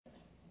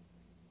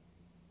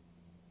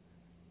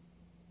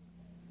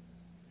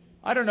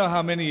I don't know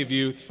how many of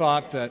you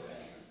thought that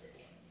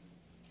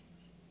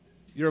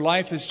your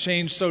life has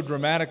changed so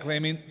dramatically. I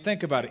mean,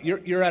 think about it.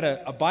 You're at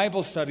a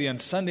Bible study on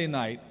Sunday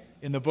night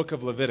in the book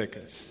of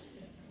Leviticus.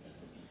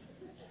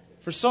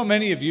 For so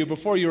many of you,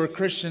 before you were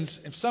Christians,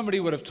 if somebody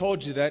would have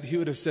told you that, you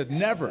would have said,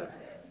 never.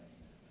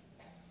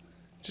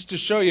 Just to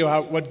show you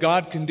what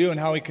God can do and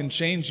how He can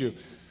change you.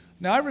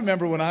 Now, I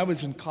remember when I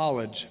was in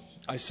college,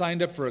 I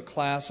signed up for a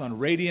class on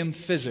radium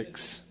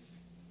physics.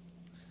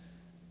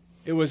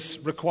 It was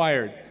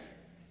required.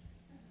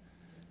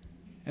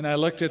 And I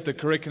looked at the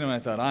curriculum and I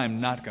thought, I'm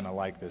not going to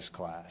like this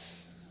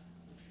class.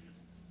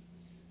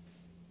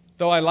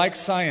 Though I like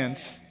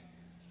science,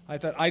 I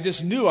thought I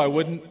just knew I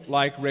wouldn't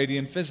like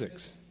radium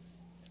physics.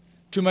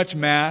 Too much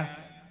math,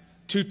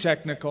 too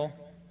technical.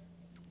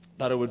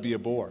 Thought it would be a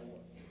bore.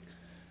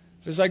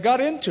 As I got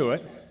into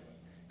it,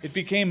 it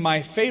became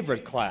my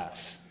favorite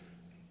class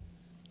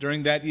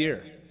during that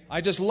year.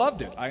 I just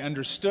loved it. I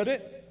understood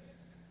it.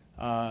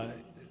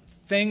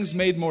 Things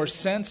made more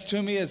sense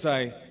to me as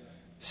I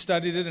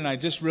studied it, and I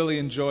just really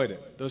enjoyed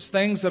it. Those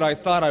things that I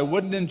thought I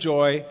wouldn't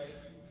enjoy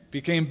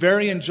became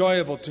very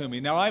enjoyable to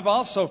me. Now, I've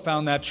also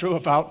found that true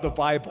about the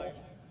Bible.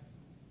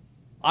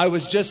 I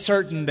was just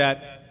certain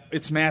that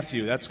it's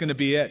Matthew. That's going to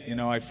be it. You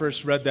know, I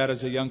first read that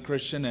as a young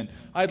Christian, and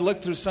I'd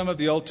looked through some of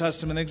the Old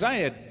Testament things.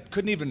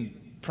 Couldn't even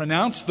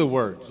pronounce the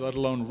words, let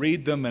alone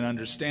read them and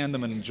understand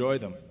them and enjoy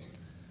them.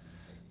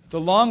 The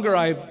longer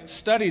I've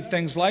studied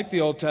things like the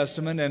Old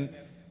Testament, and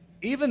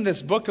even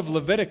this book of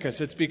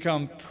Leviticus, it's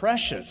become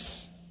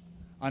precious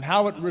on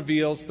how it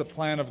reveals the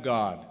plan of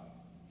God.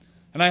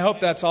 And I hope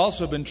that's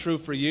also been true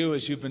for you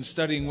as you've been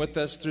studying with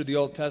us through the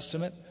Old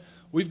Testament.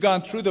 We've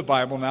gone through the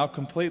Bible now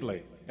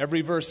completely,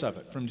 every verse of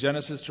it, from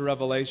Genesis to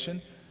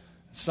Revelation.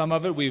 Some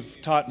of it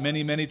we've taught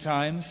many, many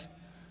times,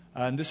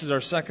 and this is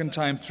our second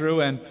time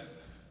through. And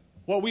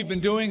what we've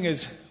been doing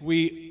is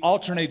we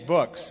alternate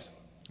books.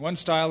 One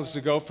style is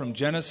to go from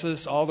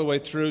Genesis all the way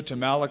through to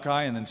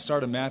Malachi and then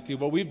start in Matthew.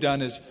 What we've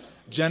done is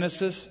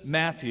Genesis,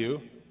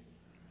 Matthew,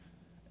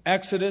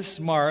 Exodus,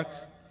 Mark,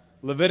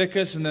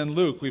 Leviticus, and then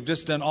Luke. We've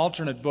just done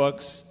alternate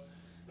books,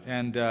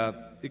 and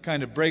it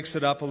kind of breaks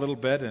it up a little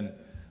bit, and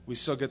we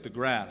still get the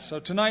grasp. So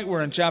tonight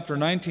we're in chapter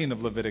 19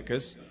 of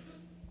Leviticus,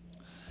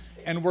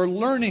 and we're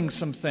learning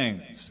some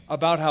things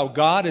about how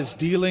God is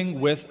dealing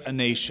with a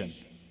nation.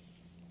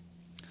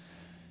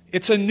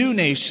 It's a new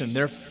nation.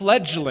 They're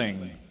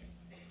fledgling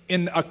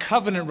in a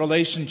covenant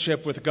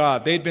relationship with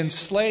God. They'd been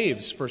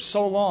slaves for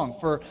so long,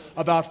 for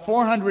about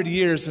 400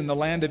 years in the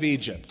land of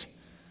Egypt.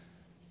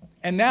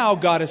 And now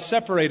God has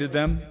separated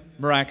them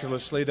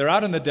miraculously. They're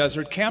out in the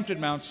desert, camped at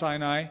Mount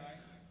Sinai.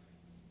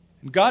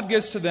 And God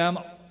gives to them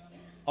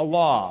a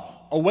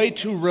law, a way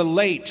to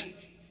relate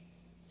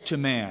to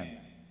man,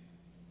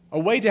 a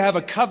way to have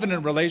a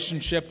covenant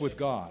relationship with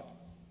God.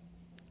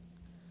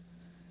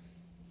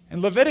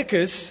 And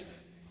Leviticus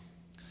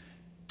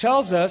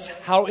tells us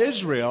how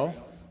Israel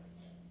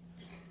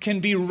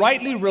can be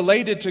rightly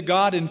related to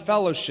God in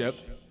fellowship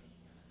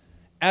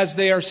as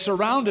they are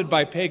surrounded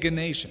by pagan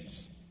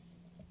nations.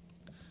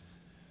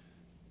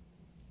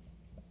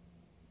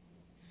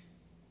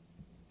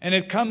 And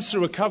it comes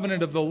through a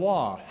covenant of the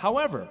law.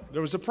 However,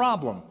 there was a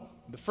problem.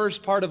 The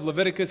first part of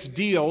Leviticus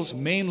deals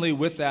mainly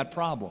with that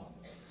problem.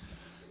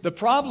 The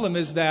problem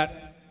is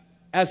that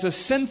as a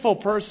sinful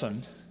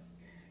person,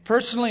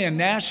 personally and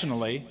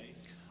nationally,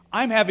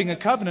 I'm having a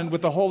covenant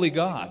with the holy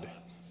God.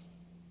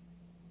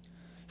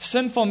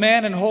 Sinful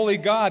man and holy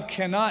God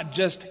cannot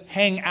just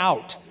hang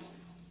out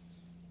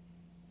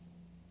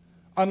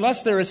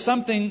unless there is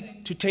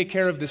something to take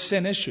care of the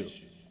sin issue.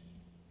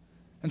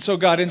 And so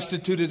God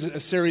instituted a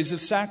series of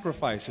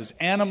sacrifices.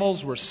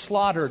 Animals were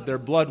slaughtered, their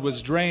blood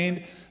was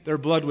drained, their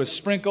blood was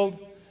sprinkled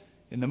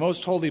in the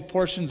most holy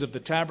portions of the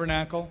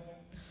tabernacle.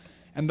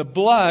 And the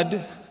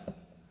blood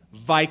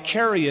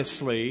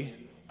vicariously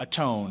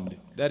atoned.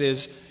 That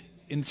is,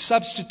 in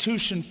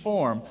substitution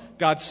form,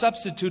 God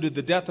substituted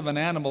the death of an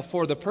animal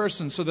for the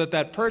person so that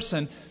that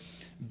person,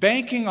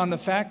 banking on the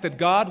fact that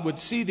God would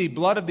see the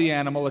blood of the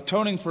animal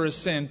atoning for his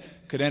sin,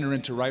 could enter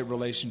into right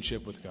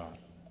relationship with God.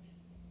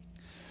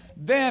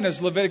 Then,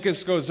 as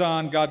Leviticus goes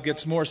on, God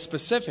gets more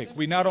specific.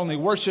 We not only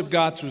worship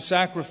God through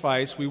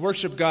sacrifice, we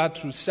worship God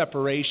through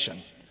separation.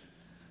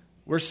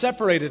 We're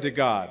separated to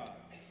God.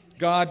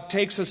 God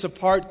takes us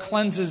apart,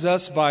 cleanses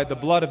us by the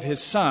blood of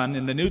His Son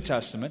in the New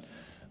Testament,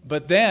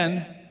 but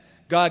then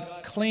God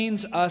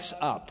cleans us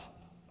up.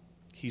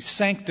 He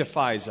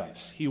sanctifies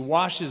us. He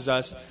washes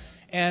us.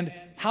 And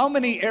how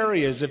many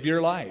areas of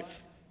your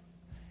life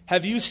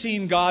have you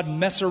seen God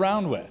mess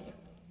around with?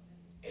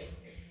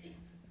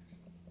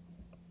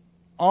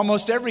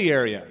 Almost every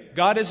area.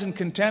 God isn't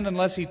content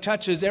unless He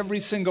touches every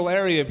single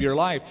area of your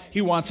life.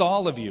 He wants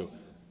all of you.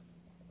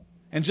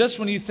 And just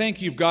when you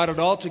think you've got it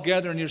all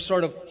together and you're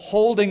sort of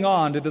holding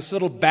on to this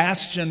little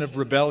bastion of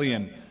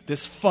rebellion,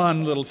 this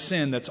fun little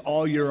sin that's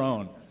all your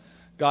own,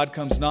 God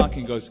comes knocking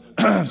and goes,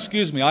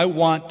 excuse me, I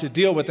want to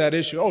deal with that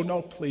issue. Oh,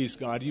 no, please,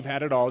 God, you've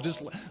had it all.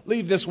 Just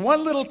leave this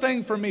one little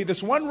thing for me,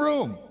 this one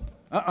room.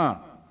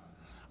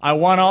 I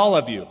want all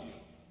of you.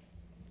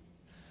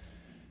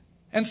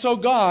 And so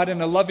God, in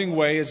a loving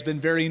way, has been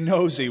very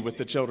nosy with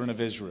the children of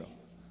Israel,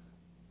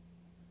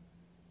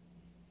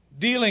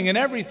 dealing in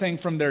everything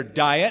from their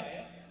diet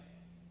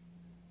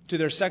to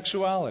their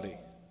sexuality.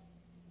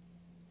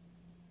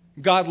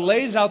 God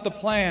lays out the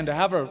plan to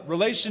have a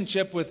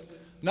relationship with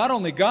not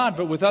only God,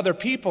 but with other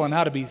people, and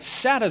how to be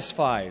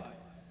satisfied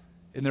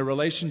in their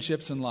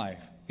relationships in life.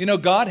 You know,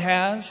 God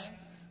has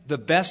the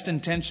best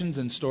intentions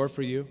in store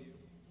for you.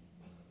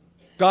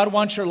 God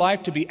wants your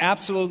life to be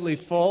absolutely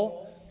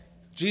full.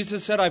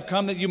 Jesus said, I've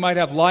come that you might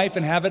have life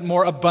and have it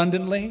more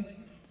abundantly.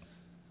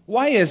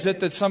 Why is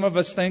it that some of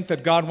us think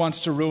that God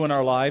wants to ruin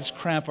our lives,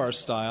 cramp our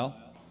style?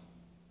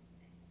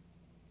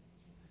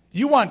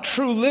 You want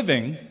true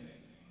living,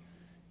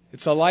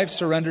 it's a life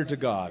surrendered to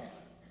God.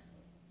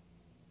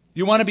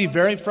 You want to be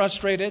very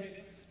frustrated?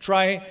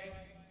 Try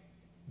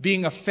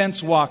being a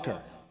fence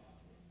walker,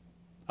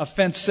 a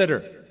fence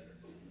sitter.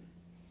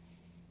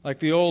 Like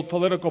the old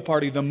political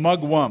party, the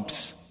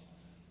mugwumps.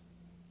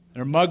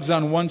 There are mugs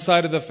on one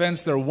side of the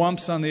fence, there are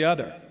wumps on the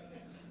other.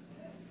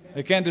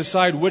 They can't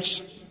decide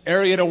which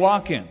area to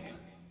walk in.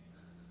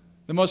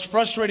 The most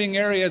frustrating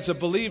area as a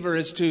believer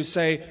is to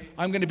say,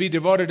 I'm going to be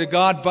devoted to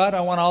God, but I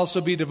want to also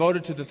be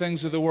devoted to the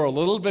things of the world. A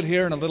little bit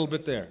here and a little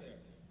bit there.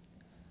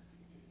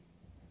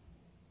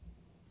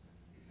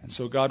 And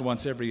so God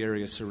wants every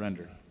area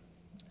surrendered.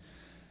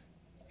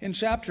 In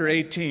chapter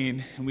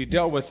 18, and we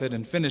dealt with it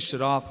and finished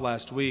it off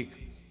last week,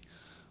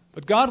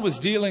 but God was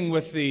dealing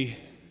with the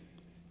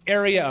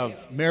area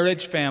of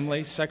marriage,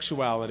 family,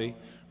 sexuality,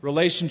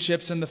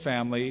 relationships in the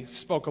family.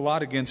 Spoke a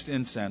lot against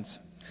incest.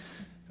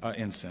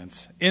 This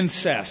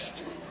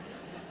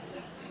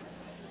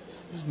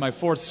is my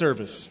fourth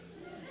service.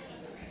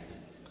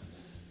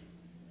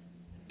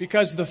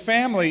 Because the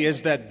family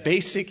is that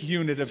basic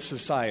unit of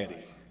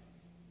society.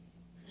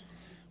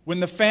 When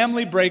the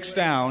family breaks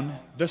down,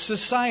 the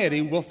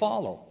society will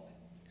follow.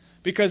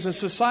 Because a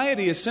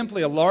society is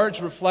simply a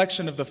large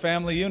reflection of the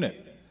family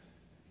unit.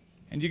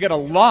 And you get a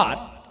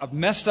lot of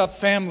messed up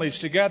families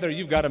together,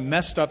 you've got a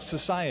messed up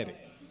society.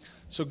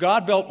 So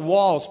God built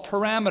walls,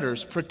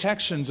 parameters,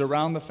 protections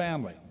around the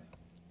family.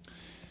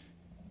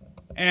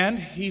 And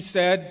He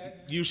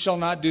said, you shall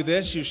not do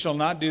this, you shall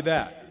not do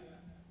that.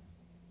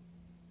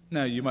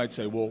 Now you might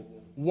say, well,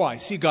 why?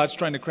 See, God's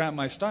trying to cramp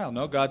my style.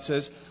 No, God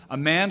says, a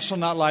man shall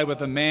not lie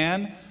with a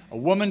man, a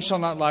woman shall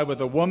not lie with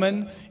a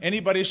woman,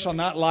 anybody shall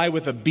not lie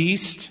with a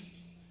beast.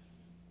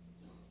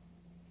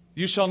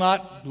 You shall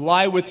not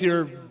lie with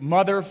your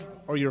mother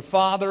or your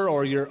father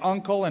or your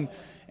uncle.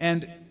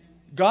 And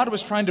God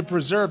was trying to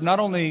preserve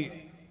not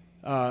only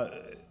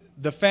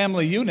the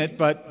family unit,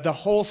 but the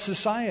whole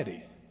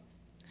society.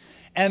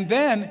 And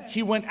then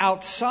He went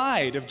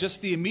outside of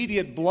just the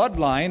immediate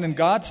bloodline, and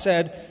God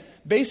said,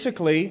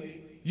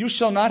 basically, you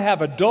shall not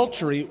have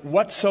adultery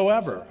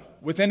whatsoever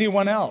with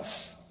anyone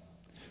else.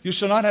 You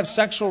shall not have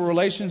sexual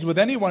relations with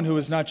anyone who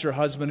is not your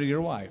husband or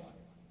your wife.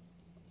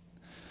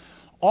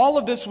 All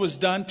of this was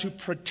done to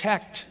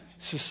protect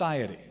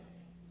society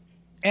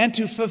and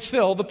to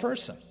fulfill the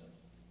person.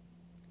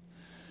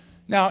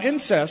 Now,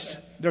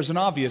 incest, there's an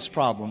obvious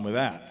problem with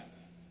that.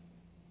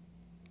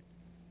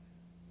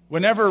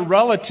 Whenever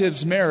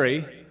relatives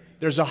marry,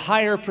 there's a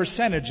higher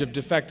percentage of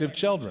defective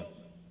children.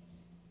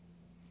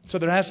 So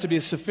there has to be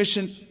a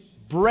sufficient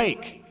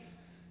break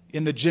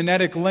in the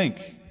genetic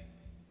link.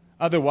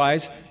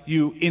 Otherwise,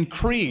 you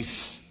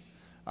increase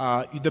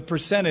the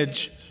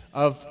percentage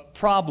of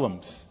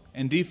problems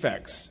and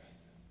defects.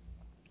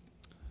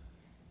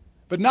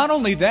 But not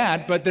only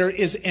that, but there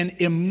is an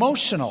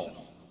emotional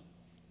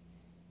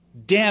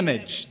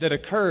damage that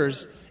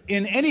occurs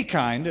in any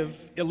kind of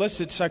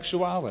illicit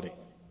sexuality.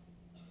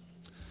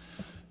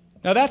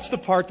 Now that's the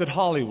part that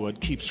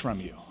Hollywood keeps from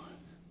you.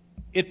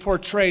 It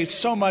portrays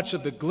so much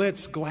of the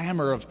glitz,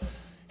 glamour of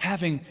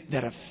having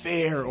that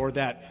affair or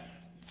that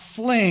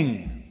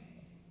fling.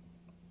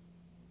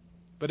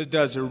 But it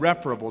does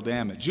irreparable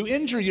damage. You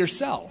injure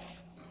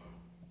yourself.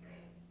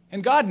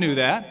 And God knew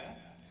that.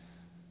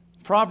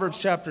 Proverbs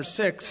chapter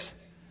 6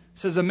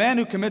 says, a man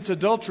who commits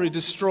adultery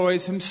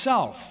destroys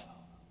himself.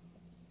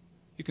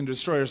 You can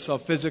destroy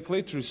yourself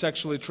physically through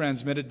sexually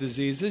transmitted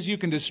diseases. You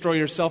can destroy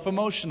yourself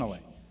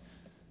emotionally.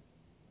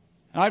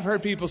 And I've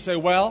heard people say,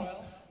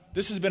 well,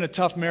 this has been a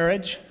tough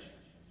marriage.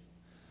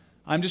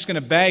 I'm just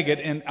going to bag it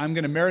and I'm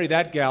going to marry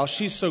that gal.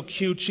 She's so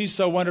cute. She's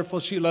so wonderful.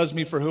 She loves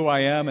me for who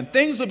I am. And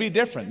things will be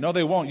different. No,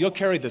 they won't. You'll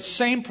carry the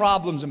same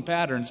problems and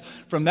patterns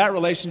from that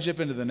relationship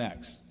into the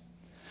next.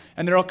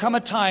 And there will come a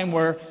time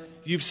where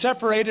you've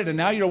separated and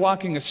now you're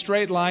walking a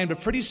straight line,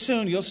 but pretty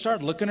soon you'll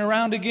start looking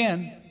around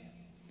again.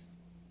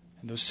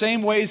 And those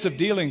same ways of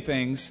dealing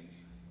things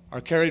are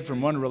carried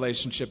from one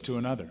relationship to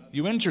another.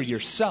 You injure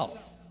yourself.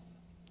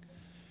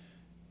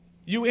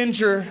 You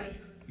injure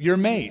your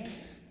mate,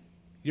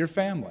 your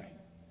family.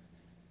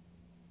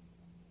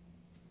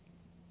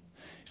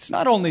 It's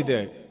not only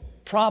the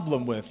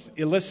problem with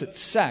illicit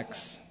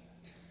sex,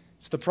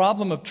 it's the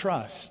problem of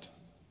trust.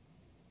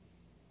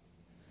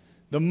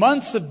 The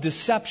months of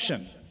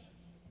deception,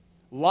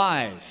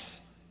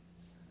 lies,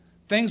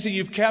 things that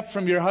you've kept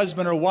from your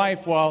husband or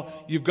wife while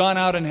you've gone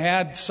out and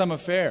had some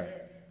affair.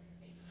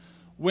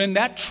 When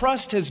that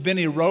trust has been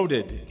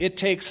eroded, it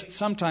takes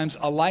sometimes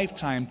a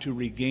lifetime to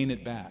regain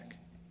it back.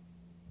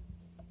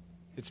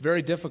 It's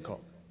very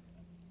difficult.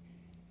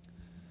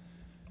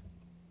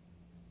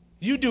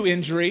 You do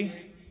injury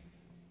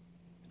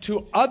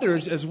to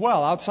others as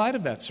well outside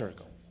of that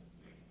circle.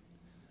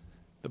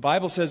 The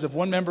Bible says if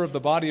one member of the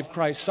body of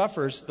Christ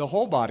suffers, the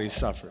whole body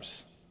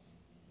suffers.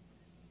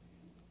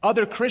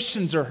 Other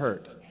Christians are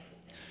hurt.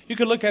 You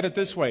could look at it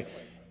this way.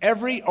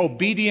 Every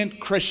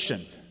obedient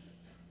Christian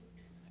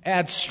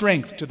adds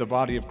strength to the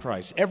body of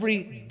Christ.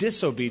 Every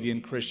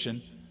disobedient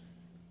Christian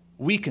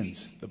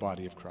weakens the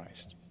body of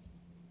Christ.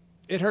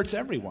 It hurts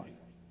everyone.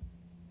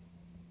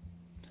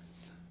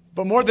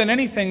 But more than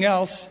anything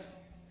else,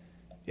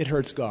 it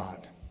hurts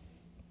God.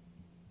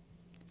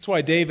 That's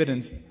why David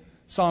in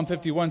Psalm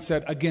 51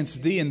 said,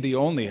 "Against thee and thee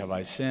only have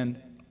I sinned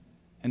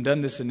and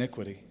done this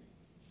iniquity."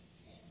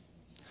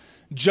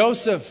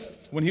 Joseph,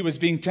 when he was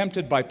being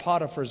tempted by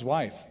Potiphar's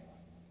wife,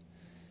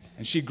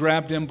 and she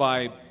grabbed him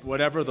by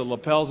whatever, the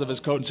lapels of his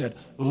coat, and said,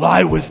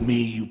 "Lie with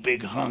me, you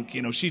big hunk."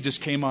 She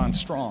just came on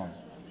strong.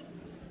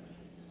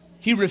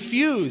 He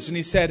refused, and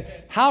he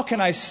said, "How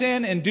can I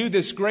sin and do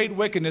this great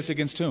wickedness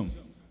against whom?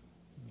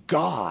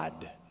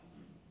 God."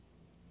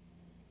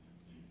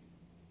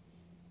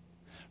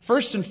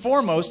 First and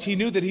foremost, he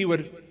knew that he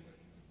would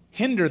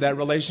hinder that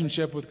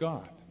relationship with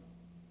God.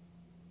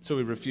 So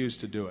he refused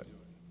to do it.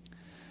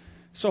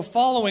 So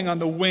following on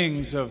the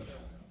wings of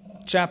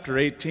chapter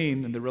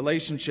 18 and the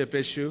relationship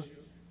issue,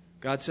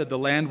 God said the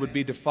land would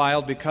be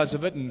defiled because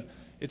of it. And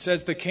it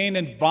says the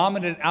Canaan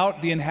vomited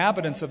out the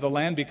inhabitants of the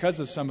land because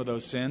of some of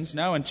those sins.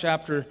 Now in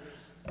chapter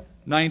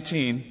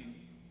 19,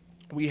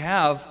 we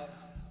have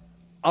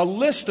a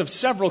list of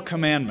several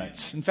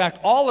commandments. In fact,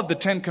 all of the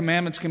 10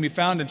 commandments can be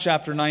found in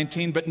chapter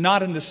 19, but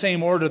not in the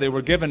same order they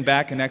were given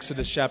back in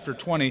Exodus chapter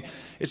 20.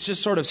 It's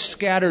just sort of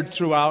scattered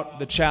throughout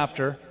the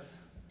chapter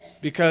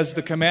because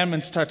the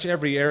commandments touch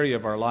every area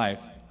of our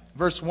life.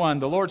 Verse 1,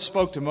 the Lord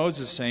spoke to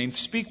Moses, saying,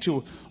 "Speak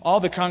to all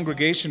the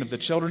congregation of the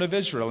children of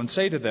Israel, and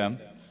say to them,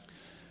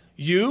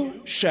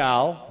 you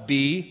shall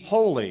be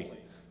holy,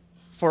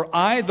 for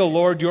I, the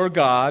Lord your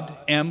God,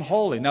 am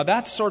holy." Now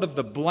that's sort of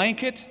the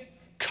blanket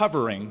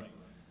covering.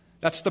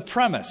 That's the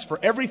premise for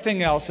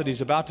everything else that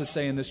he's about to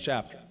say in this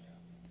chapter.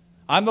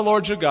 I'm the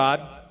Lord your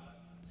God.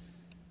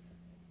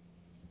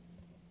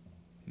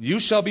 You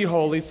shall be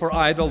holy, for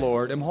I, the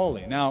Lord, am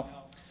holy. Now,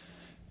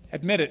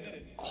 admit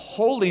it,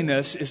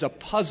 holiness is a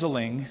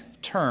puzzling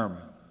term.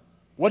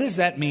 What does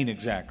that mean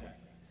exactly?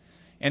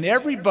 And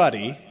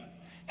everybody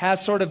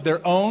has sort of their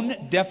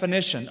own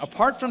definition,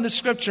 apart from the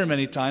Scripture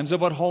many times,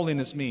 of what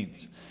holiness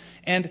means.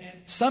 And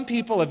some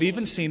people have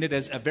even seen it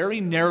as a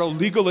very narrow,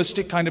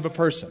 legalistic kind of a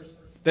person.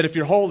 That if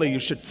you're holy, you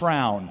should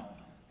frown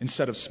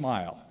instead of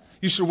smile.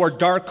 You should wear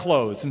dark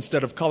clothes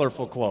instead of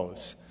colorful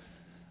clothes.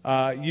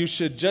 You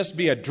should just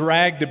be a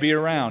drag to be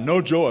around.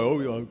 No joy.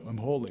 Oh, I'm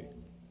holy.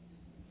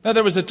 Now,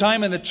 there was a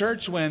time in the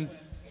church when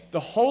the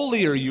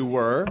holier you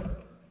were,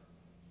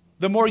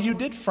 the more you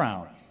did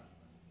frown.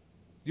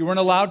 You weren't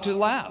allowed to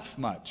laugh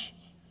much.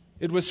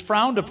 It was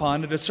frowned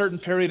upon at a certain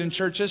period in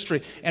church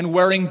history. And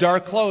wearing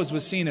dark clothes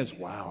was seen as,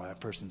 wow, that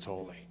person's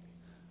holy.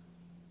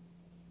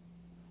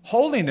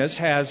 Holiness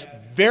has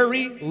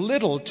very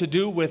little to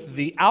do with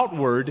the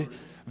outward,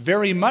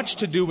 very much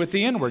to do with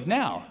the inward.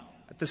 Now,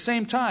 at the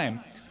same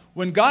time,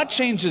 when God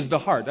changes the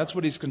heart, that's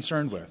what he's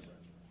concerned with.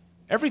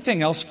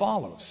 Everything else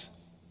follows.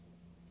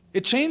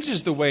 It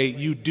changes the way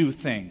you do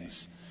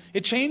things.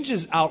 It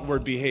changes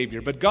outward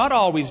behavior. But God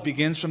always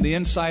begins from the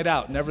inside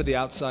out, never the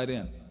outside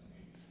in.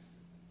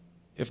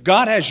 If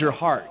God has your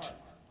heart,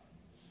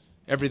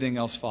 everything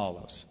else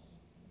follows.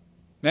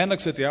 Man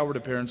looks at the outward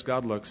appearance,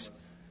 God looks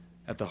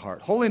at the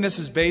heart. Holiness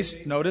is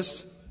based,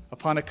 notice,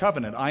 upon a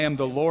covenant. I am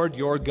the Lord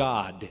your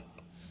God.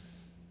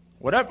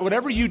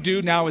 Whatever you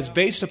do now is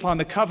based upon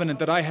the covenant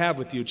that I have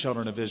with you,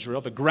 children of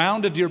Israel. The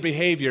ground of your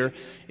behavior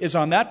is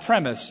on that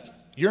premise.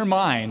 You're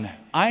mine.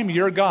 I'm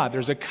your God.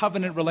 There's a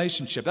covenant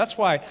relationship. That's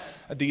why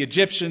the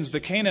Egyptians, the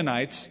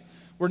Canaanites,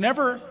 were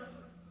never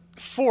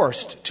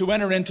forced to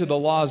enter into the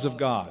laws of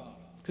God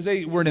because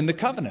they weren't in the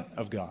covenant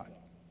of God.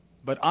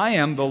 But I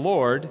am the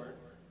Lord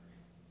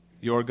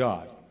your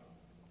God.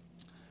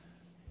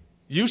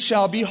 You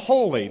shall be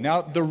holy.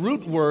 Now, the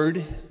root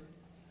word,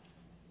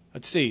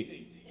 let's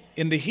see,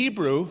 in the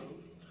Hebrew,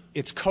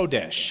 it's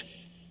Kodesh.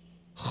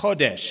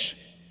 Chodesh,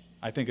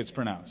 I think it's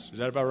pronounced. Is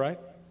that about right?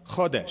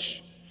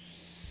 Chodesh.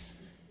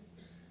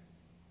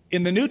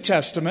 In the New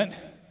Testament,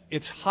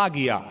 it's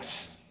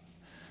Hagios.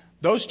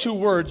 Those two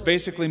words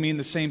basically mean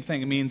the same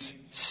thing. It means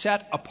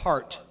set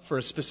apart for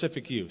a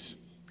specific use.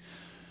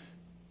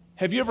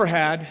 Have you ever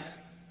had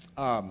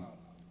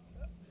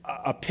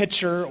a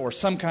pitcher or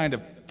some kind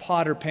of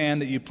pot or pan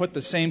that you put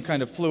the same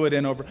kind of fluid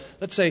in over?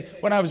 Let's say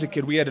when I was a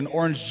kid, we had an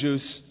orange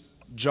juice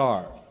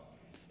jar.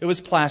 It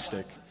was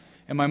plastic,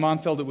 and my mom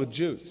filled it with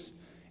juice.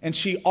 And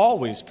she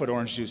always put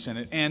orange juice in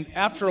it. And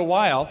after a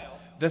while,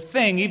 the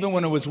thing, even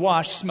when it was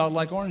washed, smelled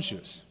like orange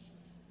juice.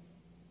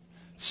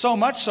 So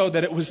much so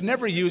that it was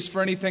never used for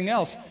anything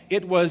else.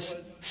 It was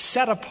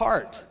set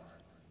apart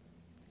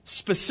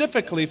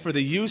specifically for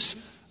the use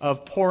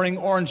of pouring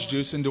orange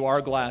juice into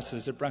our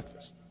glasses at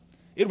breakfast.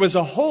 It was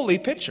a holy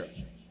pitcher.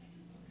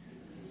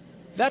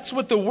 That's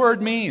what the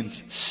word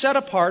means. Set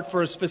apart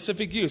for a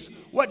specific use.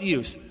 What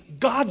use?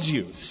 God's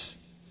use.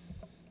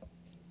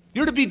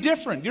 You're to be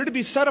different. You're to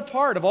be set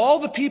apart. Of all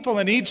the people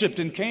in Egypt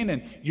and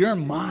Canaan, you're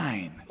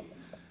mine.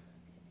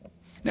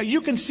 Now,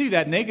 you can see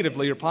that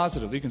negatively or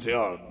positively. You can say,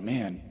 oh,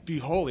 man, be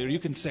holy. Or you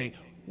can say,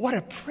 what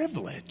a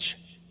privilege.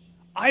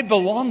 I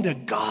belong to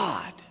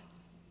God.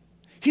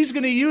 He's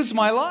going to use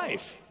my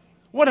life.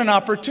 What an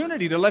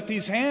opportunity to let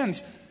these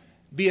hands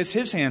be as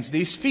his hands,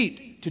 these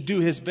feet to do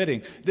his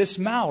bidding, this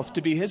mouth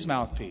to be his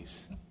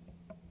mouthpiece.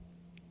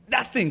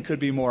 Nothing could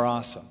be more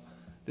awesome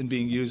than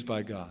being used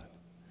by God.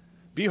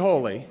 Be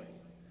holy,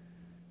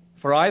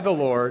 for I, the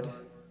Lord,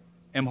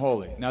 am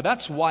holy. Now,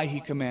 that's why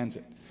he commands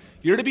it.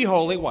 You're to be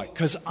holy. Why?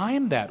 Because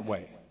I'm that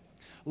way.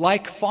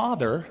 Like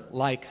father,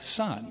 like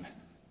son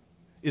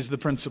is the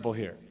principle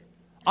here.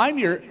 I'm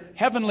your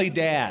heavenly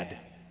dad.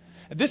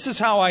 This is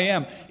how I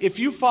am. If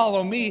you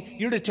follow me,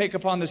 you're to take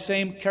upon the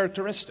same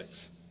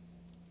characteristics.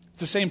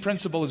 It's the same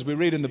principle as we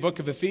read in the book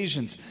of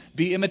Ephesians.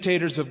 Be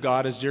imitators of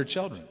God as dear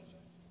children.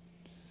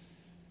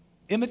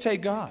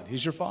 Imitate God.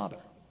 He's your father.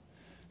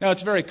 Now,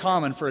 it's very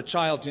common for a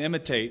child to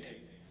imitate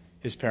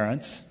his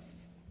parents.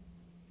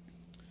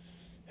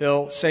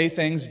 He'll say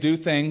things, do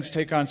things,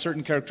 take on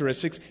certain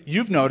characteristics.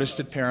 You've noticed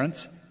it,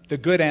 parents, the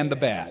good and the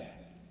bad.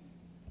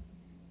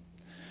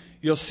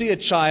 You'll see a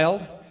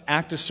child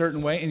act a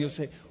certain way, and you'll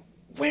say,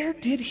 where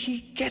did he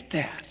get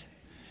that?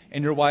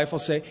 And your wife will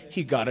say,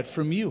 he got it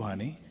from you,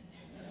 honey.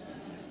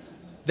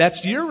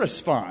 That's your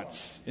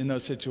response in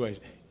those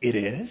situations. It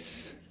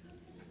is.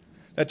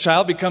 That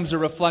child becomes a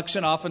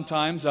reflection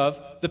oftentimes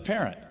of the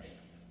parent.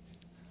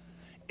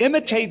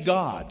 Imitate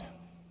God.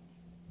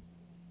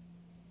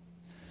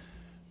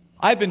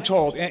 I've been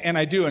told, and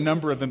I do a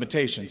number of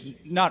imitations,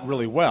 not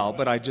really well,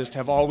 but I just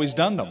have always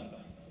done them.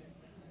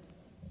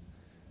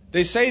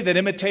 They say that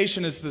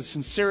imitation is the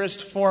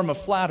sincerest form of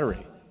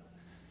flattery.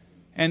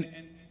 And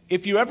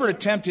if you ever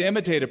attempt to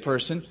imitate a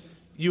person,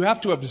 you have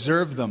to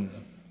observe them.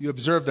 You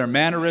observe their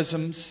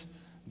mannerisms,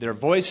 their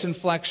voice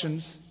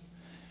inflections.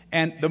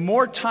 And the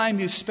more time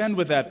you spend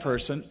with that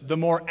person, the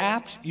more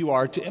apt you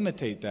are to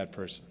imitate that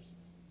person.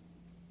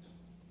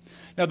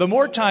 Now, the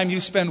more time you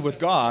spend with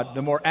God,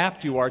 the more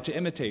apt you are to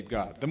imitate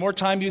God. The more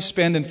time you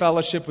spend in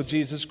fellowship with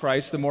Jesus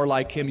Christ, the more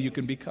like him you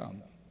can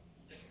become.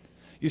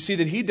 You see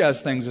that he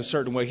does things a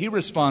certain way. He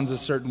responds a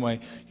certain way.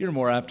 You're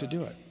more apt to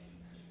do it.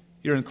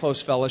 You're in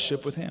close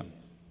fellowship with him.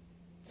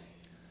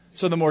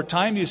 So the more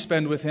time you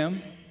spend with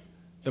him,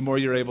 the more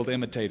you're able to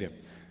imitate him.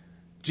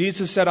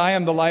 Jesus said, I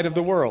am the light of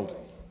the world.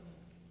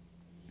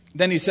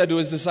 Then he said to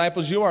his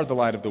disciples, you are the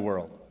light of the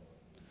world.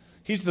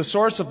 He's the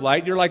source of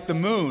light. You're like the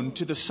moon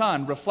to the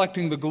sun,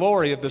 reflecting the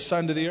glory of the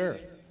sun to the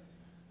earth.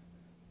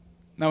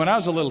 Now, when I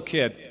was a little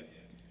kid,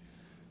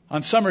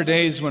 on summer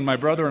days when my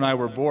brother and I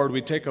were bored,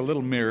 we'd take a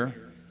little mirror.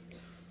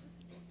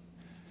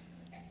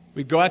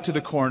 We'd go out to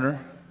the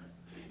corner,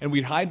 and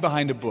we'd hide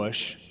behind a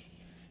bush,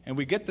 and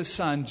we'd get the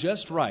sun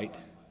just right.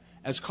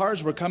 As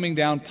cars were coming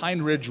down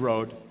Pine Ridge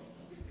Road,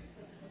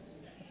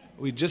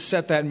 we'd just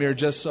set that mirror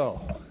just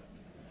so.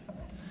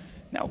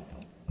 Now,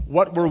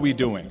 what were we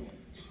doing?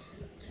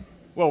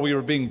 Well, we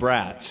were being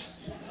brats,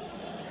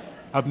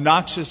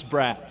 obnoxious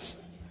brats.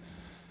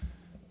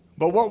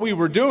 But what we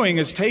were doing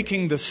is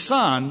taking the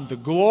sun, the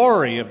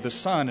glory of the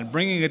sun, and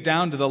bringing it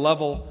down to the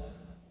level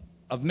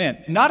of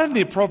men. Not in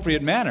the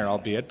appropriate manner,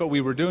 albeit, but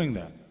we were doing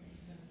that.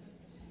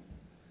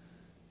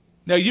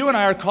 Now, you and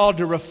I are called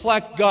to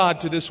reflect God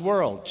to this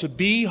world, to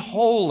be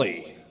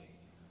holy,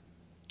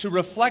 to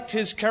reflect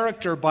his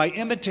character by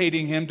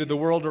imitating him to the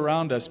world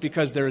around us,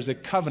 because there is a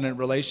covenant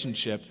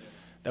relationship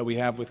that we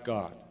have with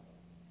God.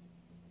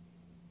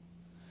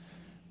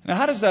 Now,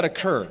 how does that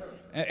occur?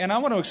 And I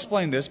want to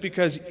explain this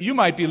because you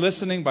might be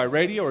listening by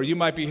radio or you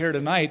might be here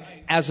tonight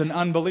as an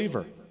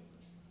unbeliever.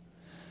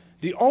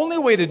 The only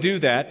way to do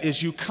that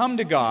is you come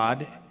to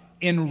God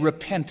in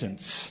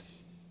repentance,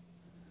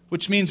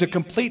 which means a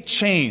complete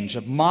change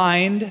of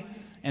mind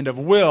and of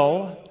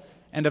will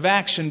and of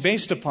action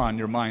based upon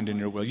your mind and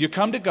your will. You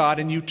come to God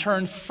and you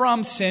turn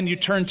from sin, you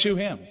turn to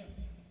him.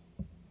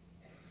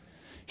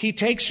 He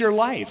takes your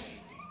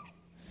life.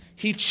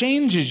 He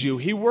changes you.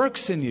 He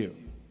works in you.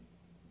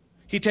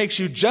 He takes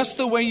you just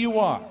the way you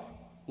are,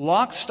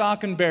 lock,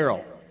 stock, and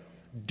barrel,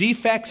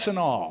 defects and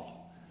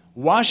all,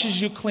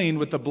 washes you clean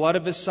with the blood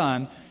of his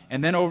Son,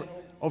 and then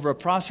over a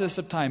process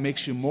of time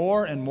makes you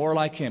more and more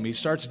like him. He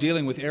starts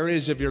dealing with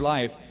areas of your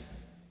life,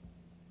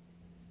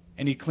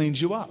 and he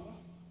cleans you up.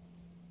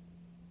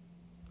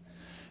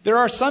 There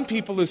are some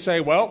people who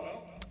say, well,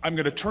 I'm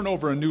going to turn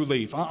over a new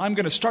leaf. I'm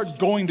going to start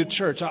going to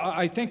church.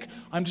 I think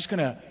I'm just going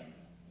to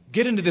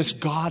get into this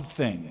God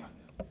thing.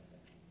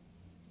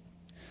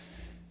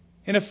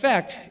 In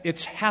effect,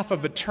 it's half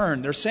of a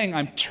turn. They're saying,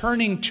 I'm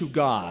turning to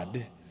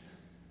God,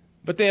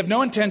 but they have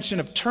no intention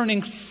of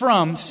turning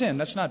from sin.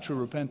 That's not true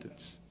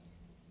repentance.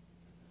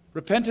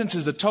 Repentance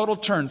is a total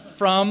turn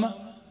from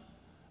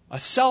a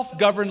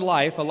self-governed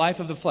life, a life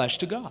of the flesh,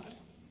 to God.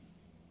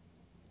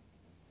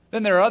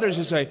 Then there are others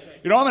who say,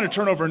 I'm going to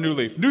turn over a new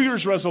leaf. New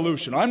Year's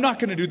resolution. I'm not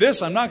going to do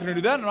this. I'm not going to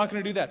do that. I'm not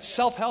going to do that.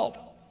 Self-help.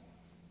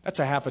 That's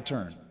a half a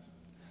turn.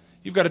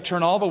 You've got to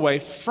turn all the way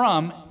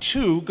from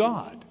to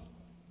God.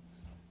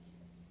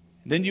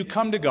 Then you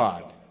come to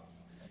God.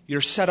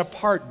 You're set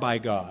apart by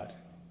God.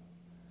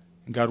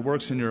 And God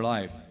works in your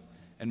life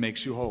and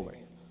makes you holy.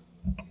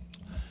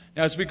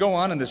 Now, as we go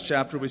on in this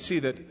chapter, we see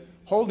that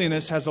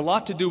holiness has a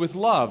lot to do with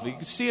love. You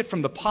can see it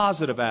from the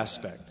positive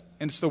aspect,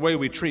 and it's the way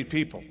we treat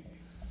people.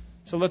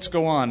 So let's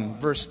go on.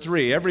 Verse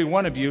 3, every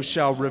one of you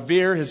shall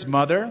revere his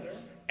mother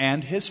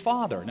and his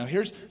father. Now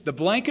here's the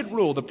blanket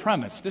rule, the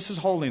premise. This is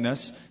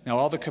holiness. Now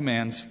all the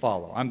commands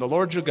follow. I'm the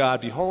Lord your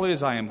God. Be holy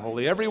as I am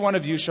holy. Every one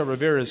of you shall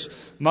revere his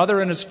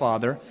mother and his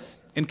father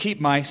and keep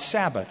my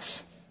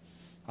Sabbaths.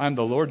 I'm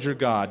the Lord your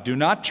God. Do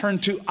not turn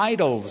to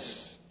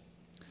idols,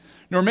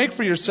 nor make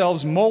for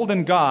yourselves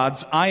molten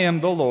gods. I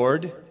am the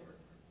Lord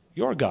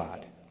your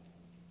God.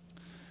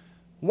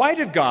 Why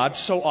did God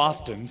so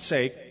often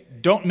say,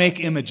 don't make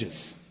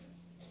images?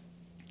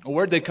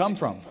 Where'd they come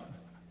from?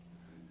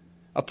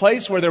 A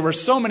place where there were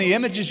so many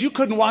images, you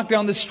couldn't walk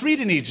down the street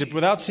in Egypt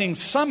without seeing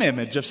some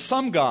image of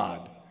some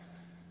god.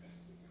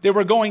 They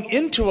were going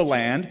into a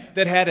land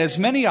that had as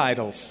many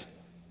idols.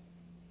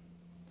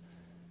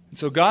 And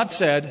so God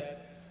said,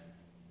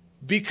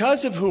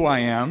 because of who I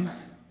am,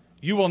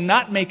 you will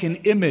not make an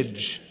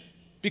image,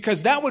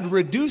 because that would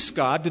reduce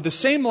God to the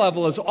same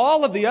level as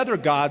all of the other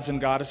gods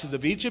and goddesses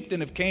of Egypt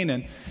and of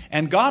Canaan,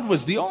 and God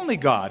was the only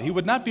God. He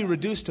would not be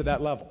reduced to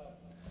that level.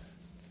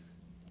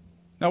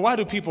 Now, why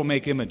do people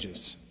make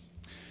images?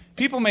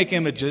 People make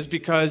images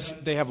because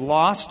they have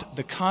lost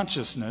the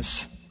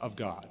consciousness of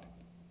God.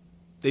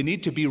 They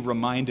need to be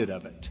reminded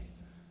of it.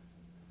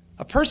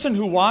 A person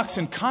who walks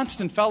in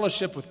constant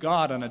fellowship with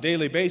God on a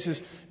daily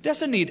basis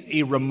doesn't need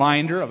a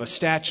reminder of a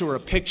statue or a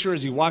picture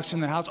as he walks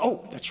in the house.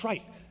 Oh, that's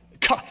right.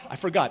 God, I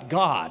forgot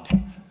God.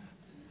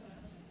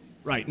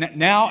 Right.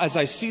 Now, as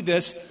I see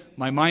this,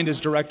 my mind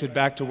is directed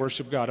back to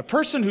worship God. A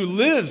person who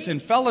lives in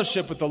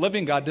fellowship with the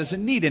living God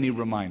doesn't need any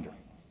reminder.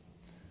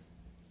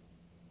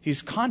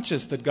 He's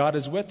conscious that God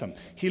is with him.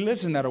 He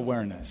lives in that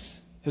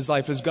awareness. His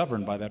life is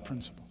governed by that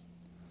principle.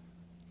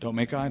 Don't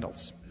make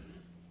idols.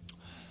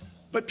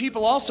 But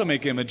people also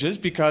make images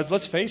because,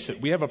 let's face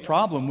it, we have a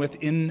problem with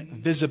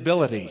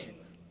invisibility.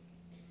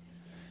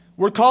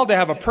 We're called to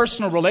have a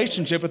personal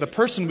relationship with a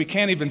person we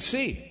can't even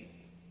see.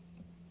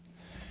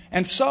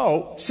 And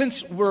so,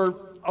 since we're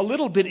a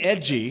little bit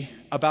edgy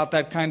about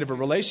that kind of a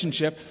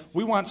relationship,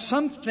 we want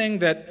something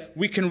that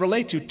we can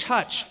relate to,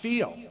 touch,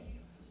 feel,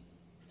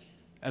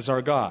 as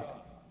our God.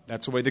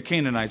 That's the way the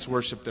Canaanites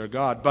worship their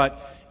God.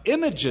 But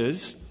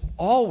images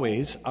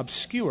always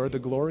obscure the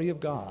glory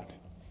of God.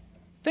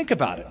 Think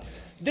about it.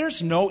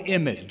 There's no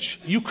image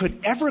you could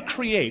ever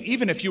create,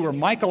 even if you were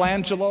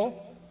Michelangelo,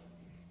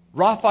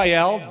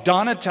 Raphael,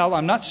 Donatello.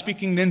 I'm not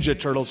speaking Ninja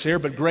Turtles here,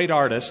 but great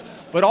artists.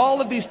 But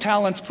all of these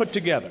talents put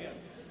together.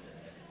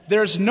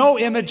 There's no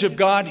image of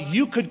God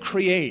you could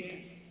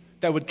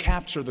create that would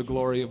capture the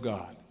glory of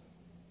God.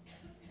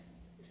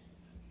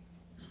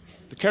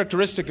 The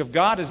characteristic of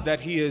God is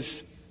that He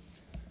is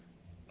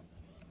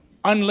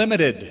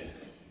unlimited.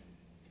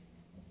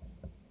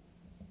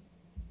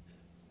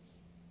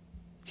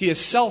 He is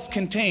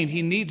self-contained.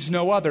 He needs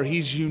no other.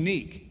 He's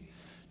unique.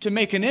 To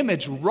make an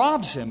image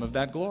robs Him of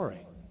that glory.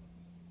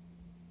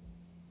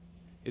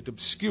 It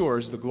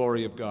obscures the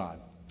glory of God.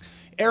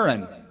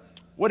 Aaron,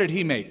 what did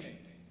he make?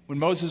 When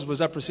Moses was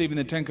up receiving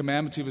the Ten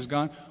Commandments, he was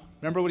gone.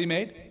 Remember what he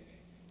made?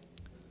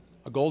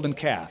 A golden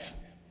calf.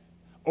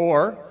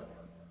 Or,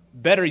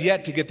 better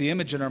yet, to get the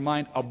image in our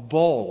mind, a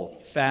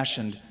bowl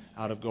fashioned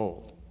out of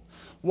gold.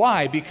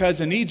 Why? Because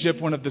in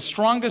Egypt, one of the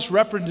strongest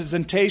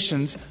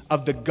representations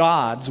of the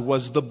gods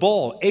was the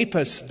bull,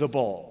 Apis the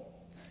bull.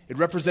 It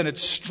represented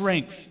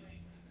strength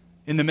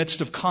in the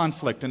midst of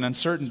conflict and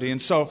uncertainty.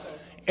 And so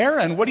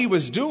Aaron, what he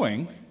was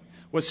doing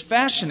was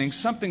fashioning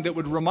something that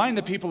would remind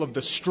the people of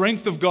the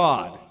strength of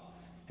God.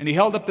 And he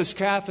held up this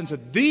calf and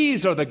said,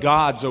 "These are the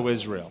gods, O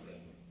Israel,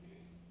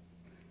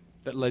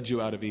 that led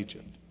you out of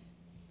Egypt."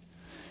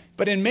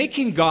 But in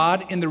making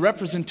God in the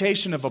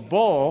representation of a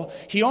bull,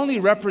 he only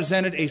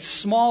represented a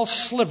small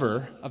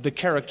sliver of the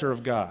character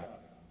of God.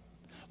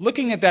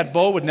 Looking at that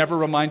bull would never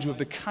remind you of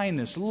the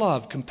kindness,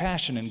 love,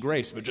 compassion, and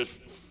grace, but just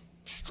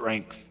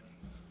strength.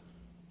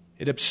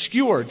 It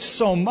obscured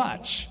so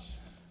much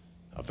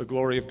of the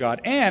glory of God.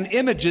 And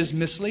images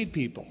mislead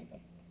people.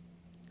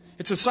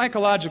 It's a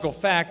psychological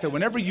fact that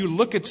whenever you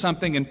look at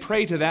something and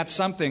pray to that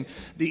something,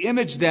 the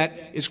image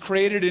that is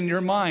created in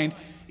your mind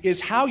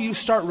is how you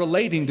start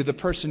relating to the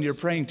person you're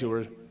praying to,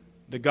 or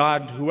the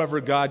God, whoever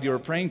God you're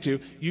praying to.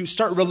 You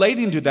start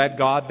relating to that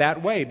God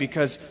that way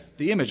because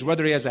the image,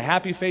 whether he has a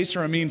happy face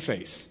or a mean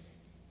face.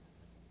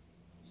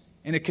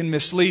 And it can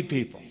mislead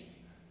people.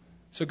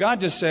 So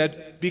God just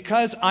said,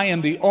 because I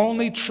am the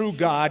only true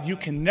God, you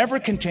can never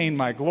contain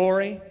my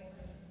glory.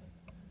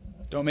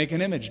 Don't make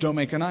an image. Don't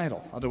make an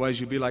idol. Otherwise,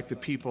 you'll be like the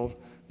people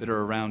that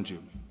are around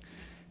you.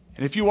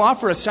 And if you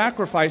offer a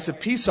sacrifice of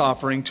peace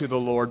offering to the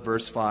Lord,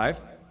 verse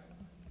 5,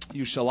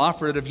 you shall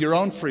offer it of your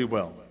own free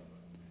will.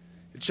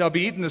 It shall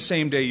be eaten the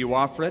same day you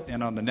offer it,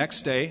 and on the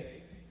next day.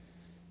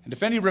 And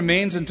if any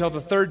remains until the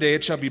third day,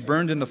 it shall be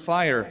burned in the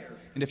fire.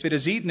 And if it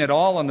is eaten at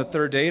all on the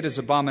third day, it is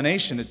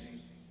abomination. It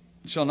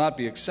shall not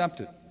be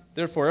accepted.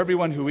 Therefore,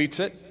 everyone who eats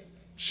it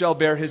shall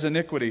bear his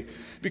iniquity,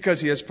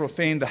 because he has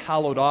profaned the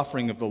hallowed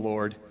offering of the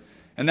Lord.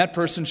 And that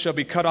person shall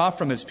be cut off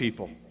from his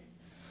people.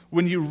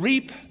 When you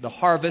reap the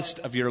harvest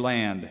of your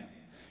land,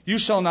 you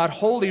shall not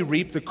wholly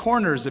reap the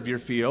corners of your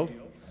field,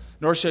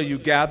 nor shall you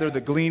gather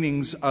the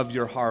gleanings of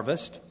your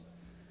harvest.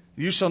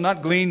 You shall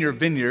not glean your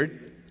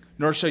vineyard,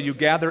 nor shall you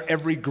gather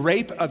every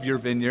grape of your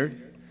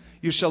vineyard.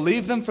 You shall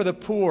leave them for the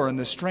poor and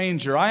the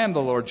stranger. I am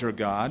the Lord your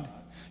God.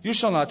 You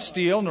shall not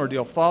steal, nor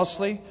deal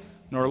falsely,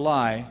 nor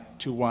lie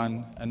to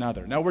one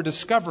another. Now we're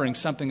discovering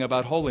something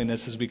about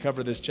holiness as we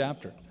cover this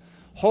chapter.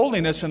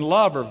 Holiness and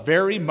love are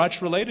very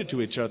much related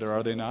to each other,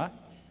 are they not?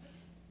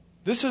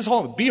 This is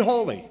holy. Be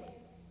holy.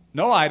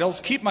 No idols.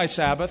 Keep my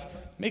Sabbath.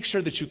 Make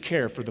sure that you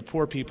care for the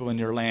poor people in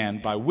your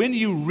land. By when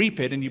you reap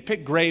it and you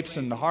pick grapes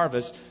in the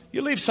harvest,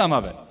 you leave some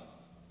of it.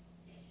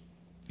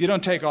 You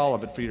don't take all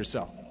of it for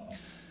yourself.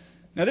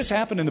 Now this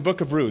happened in the book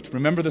of Ruth.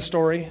 Remember the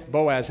story?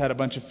 Boaz had a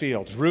bunch of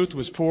fields. Ruth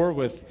was poor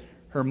with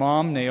her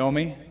mom,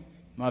 Naomi,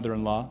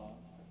 mother-in-law.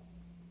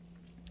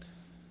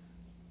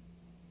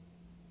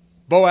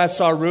 Boaz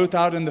saw Ruth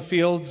out in the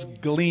fields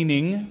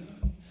gleaning,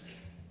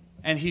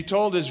 and he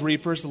told his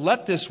reapers,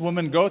 let this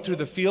woman go through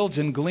the fields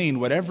and glean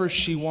whatever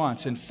she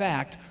wants. In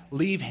fact,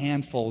 leave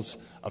handfuls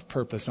of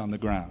purpose on the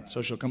ground,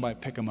 so she'll come by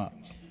and pick them up.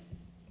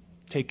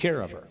 Take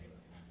care of her.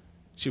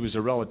 She was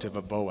a relative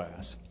of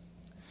Boaz.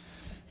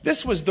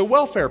 This was the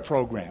welfare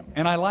program,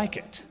 and I like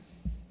it.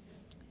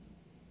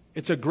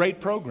 It's a great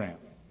program.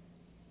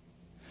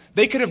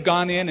 They could have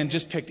gone in and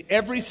just picked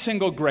every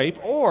single grape,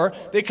 or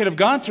they could have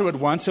gone through it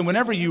once, and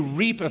whenever you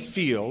reap a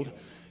field,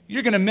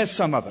 you're going to miss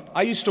some of it.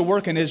 I used to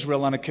work in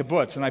Israel on a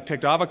kibbutz, and I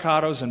picked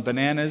avocados and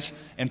bananas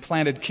and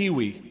planted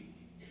kiwi.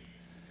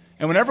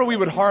 And whenever we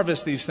would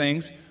harvest these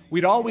things,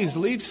 we'd always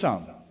leave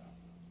some.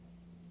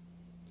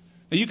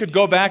 Now, you could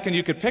go back and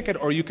you could pick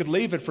it, or you could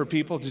leave it for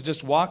people to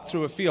just walk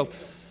through a field.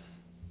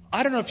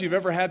 I don't know if you've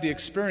ever had the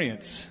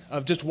experience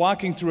of just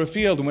walking through a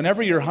field, and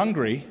whenever you're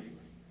hungry,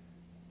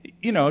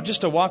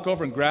 just to walk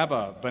over and grab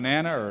a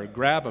banana or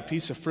grab a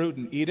piece of fruit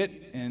and eat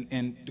it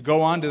and to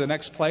go on to the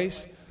next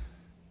place,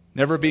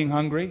 never being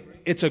hungry.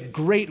 It's a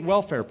great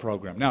welfare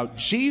program. Now,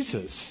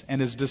 Jesus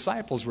and his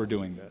disciples were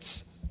doing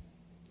this.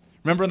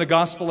 Remember in the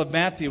Gospel of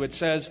Matthew, it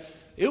says,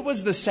 it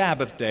was the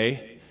Sabbath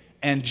day,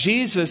 and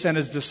Jesus and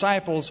his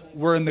disciples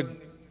were in the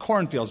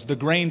cornfields, the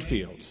grain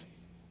fields.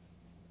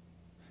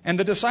 And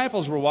the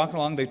disciples were walking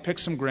along, they'd pick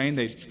some grain,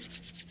 they'd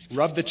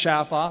rub the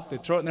chaff off,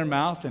 they'd throw it in their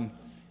mouth, and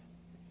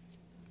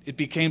it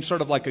became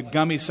sort of like a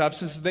gummy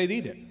substance, they'd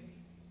eat it.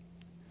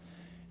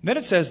 Then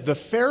it says, the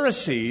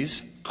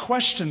Pharisees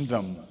questioned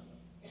them.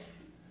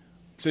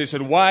 So they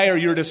said, why are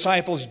your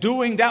disciples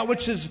doing that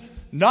which is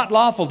not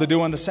lawful to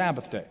do on the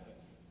Sabbath day?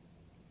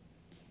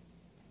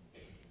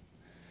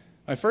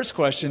 My first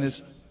question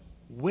is,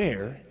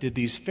 where did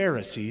these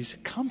Pharisees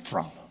come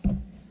from?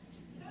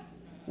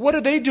 What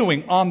are they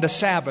doing on the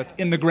Sabbath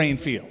in the grain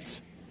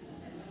fields?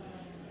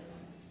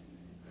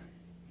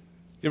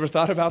 You ever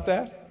thought about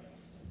that?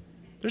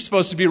 They're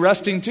supposed to be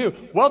resting too.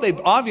 Well, they've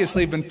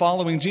obviously been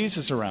following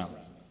Jesus around,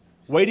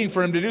 waiting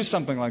for him to do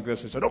something like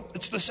this. They said, oh,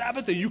 it's the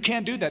Sabbath day. You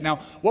can't do that. Now,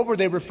 what were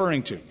they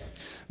referring to?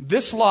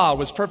 This law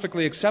was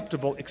perfectly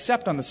acceptable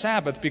except on the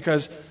Sabbath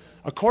because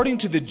according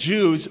to the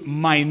Jews'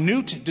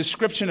 minute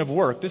description of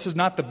work, this is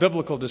not the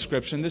biblical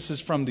description, this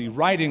is from the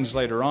writings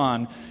later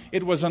on,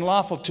 it was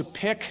unlawful to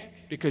pick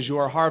because you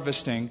are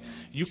harvesting.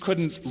 You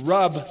couldn't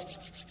rub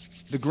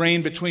the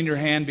grain between your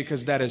hand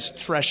because that is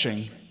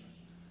threshing.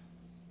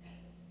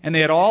 And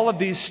they had all of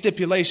these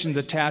stipulations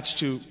attached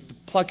to the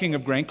plucking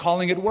of grain,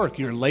 calling it work.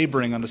 You're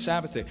laboring on the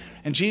Sabbath day.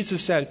 And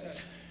Jesus said,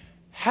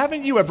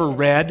 haven't you ever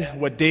read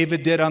what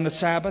David did on the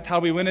Sabbath?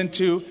 How he went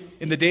into,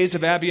 in the days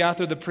of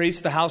Abiathar the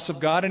priest, the house of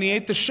God, and he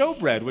ate the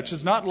showbread, which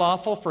is not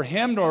lawful for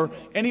him nor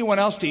anyone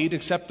else to eat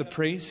except the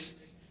priests.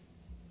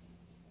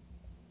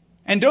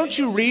 And don't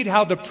you read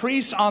how the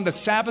priests on the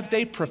Sabbath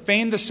day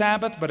profaned the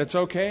Sabbath, but it's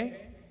okay?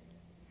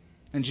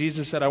 And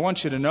Jesus said, I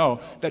want you to know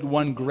that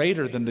one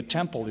greater than the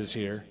temple is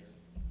here.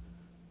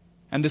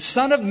 And the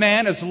Son of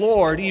Man is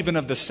Lord even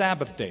of the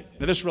Sabbath day.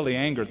 Now this really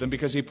angered them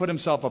because he put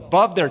himself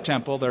above their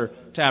temple, their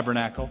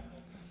tabernacle,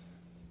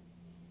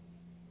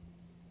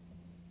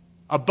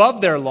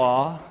 above their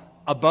law,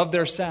 above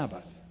their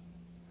Sabbath.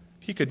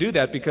 He could do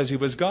that because he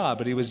was God,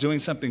 but he was doing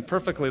something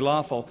perfectly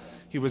lawful.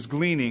 He was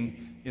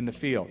gleaning in the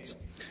fields.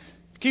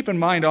 Keep in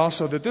mind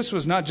also that this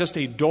was not just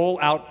a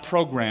dole-out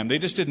program. They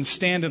just didn't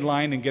stand in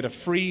line and get a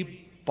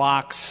free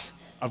box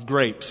of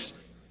grapes.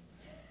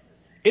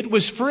 It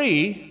was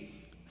free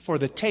for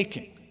the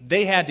taking.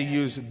 They had to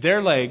use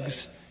their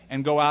legs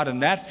and go out in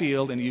that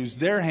field and use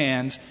their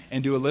hands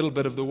and do a little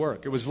bit of the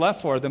work. It was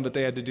left for them, but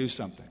they had to do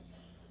something.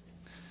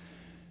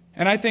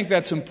 And I think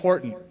that's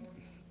important.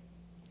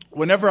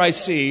 Whenever I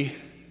see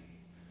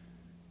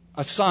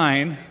a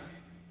sign,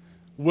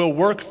 "will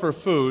work for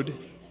food,"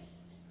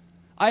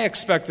 I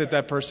expect that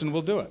that person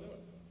will do it.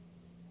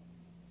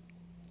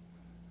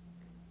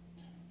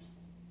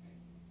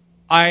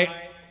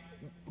 I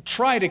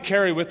try to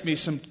carry with me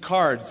some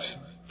cards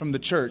from the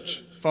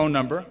church, phone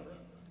number,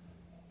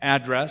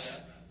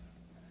 address,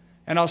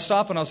 and I'll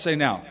stop and I'll say,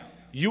 "Now,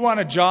 you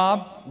want a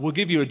job? We'll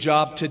give you a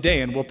job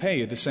today and we'll pay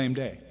you the same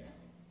day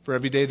for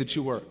every day that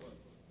you work.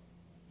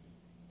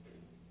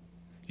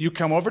 You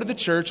come over to the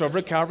church, over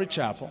at Calvary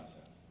Chapel,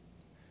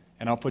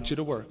 and I'll put you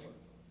to work."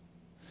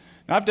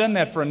 Now, I've done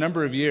that for a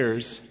number of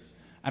years,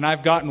 and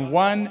I've gotten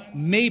one,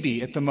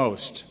 maybe at the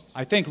most.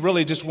 I think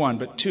really just one,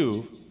 but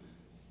two.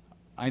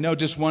 I know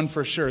just one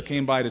for sure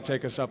came by to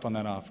take us up on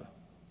that offer.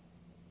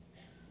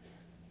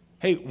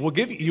 "Hey, we'll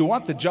give you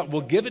want the job,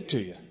 we'll give it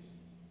to you.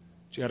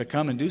 But you got to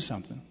come and do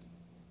something."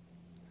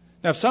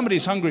 Now, if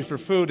somebody's hungry for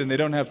food and they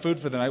don't have food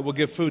for the night, we'll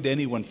give food to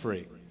anyone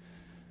free.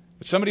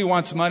 If somebody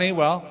wants money,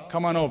 well,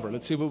 come on over.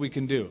 Let's see what we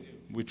can do.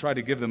 We try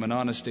to give them an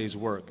honest day's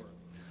work.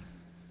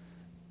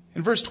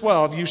 In verse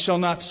 12, "You shall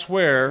not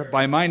swear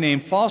by my name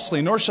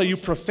falsely, nor shall you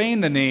profane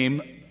the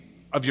name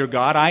of your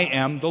God. I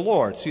am the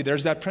Lord." See,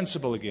 there's that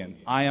principle again.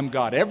 I am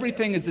God.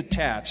 Everything is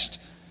attached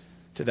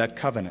to that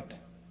covenant.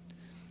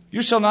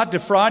 "You shall not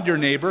defraud your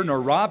neighbor,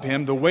 nor rob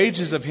him. The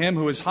wages of him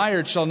who is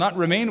hired shall not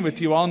remain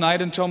with you all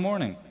night until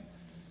morning.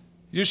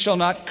 You shall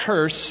not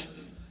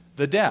curse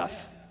the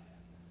deaf,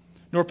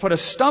 nor put a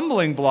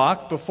stumbling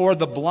block before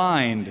the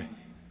blind,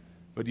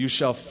 but you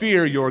shall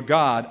fear your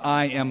God.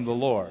 I am the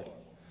Lord."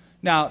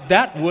 Now,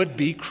 that would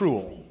be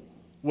cruel,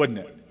 wouldn't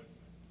it?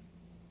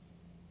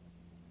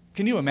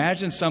 Can you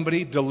imagine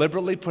somebody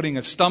deliberately putting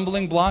a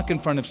stumbling block in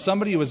front of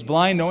somebody who is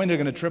blind, knowing they're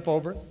going to trip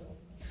over?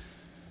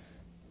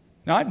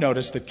 Now, I've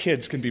noticed that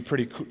kids can be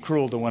pretty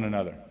cruel to one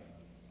another.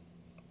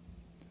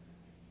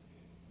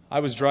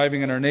 I was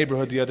driving in our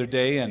neighborhood the other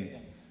day, and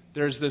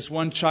there's this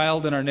one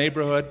child in our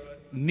neighborhood,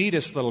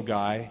 neatest little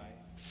guy,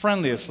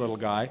 friendliest little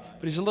guy,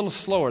 but he's a little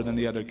slower than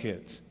the other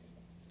kids.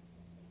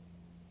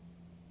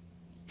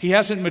 He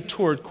hasn't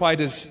matured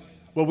quite as,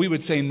 what we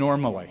would say,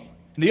 normally.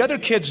 And the other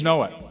kids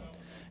know it.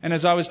 And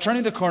as I was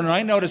turning the corner,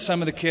 I noticed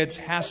some of the kids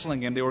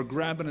hassling him. They were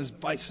grabbing his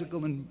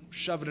bicycle and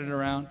shoving it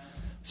around.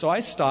 So I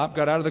stopped,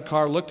 got out of the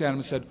car, looked at him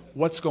and said,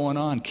 "What's going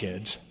on,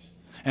 kids?"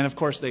 And of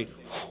course they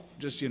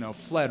just,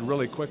 fled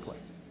really quickly.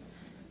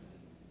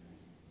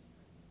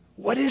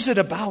 What is it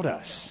about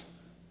us?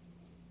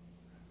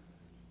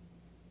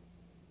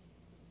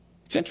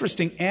 It's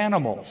interesting.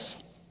 Animals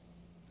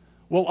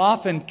will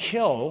often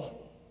kill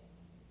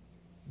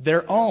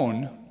their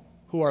own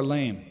who are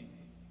lame.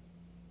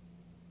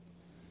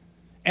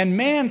 And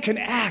man can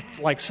act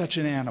like such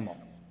an animal.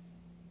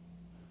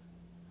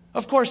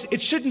 Of course,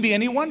 it shouldn't be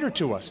any wonder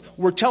to us.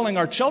 We're telling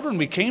our children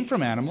we came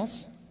from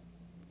animals.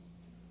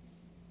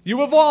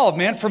 You evolved,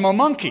 man, from a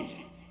monkey.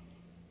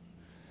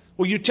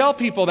 Well, you tell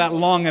people that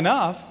long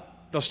enough,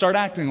 they'll start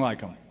acting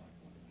like them.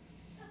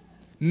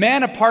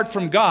 Man, apart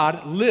from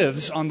God,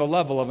 lives on the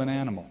level of an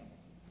animal.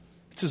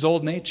 It's his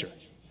old nature.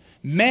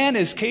 Man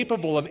is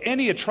capable of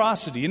any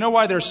atrocity. You know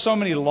why there's so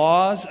many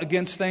laws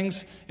against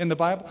things in the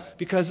Bible?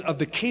 Because of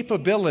the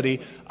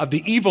capability of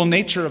the evil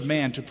nature of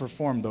man to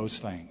perform those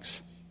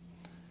things.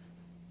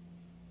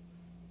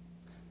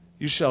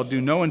 "You shall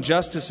do no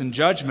injustice in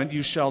judgment.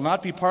 You shall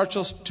not be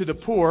partial to the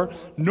poor,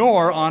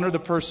 nor honor the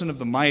person of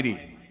the mighty.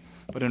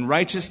 But in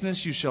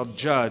righteousness you shall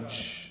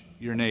judge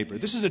your neighbor."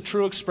 This is a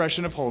true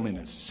expression of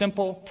holiness.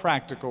 Simple,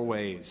 practical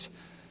ways.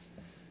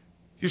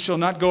 "You shall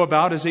not go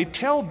about as a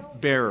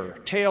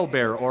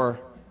talebearer, or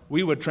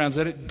we would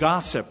translate it,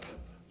 gossip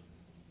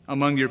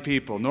among your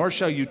people. Nor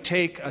shall you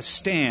take a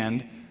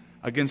stand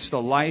against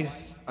the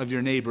life of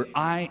your neighbor.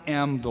 I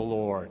am the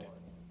Lord."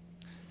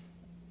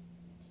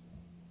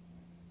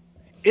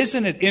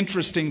 Isn't it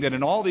interesting that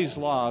in all these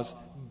laws,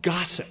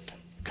 gossip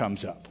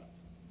comes up?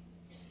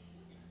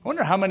 I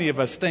wonder how many of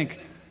us think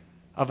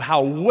of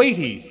how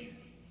weighty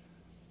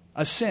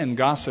a sin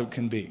gossip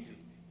can be.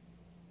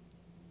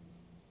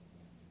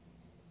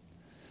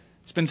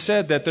 It's been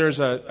said that there's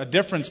a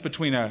difference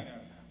between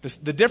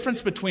the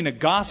difference between a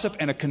gossip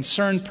and a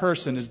concerned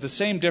person is the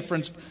same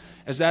difference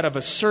as that of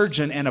a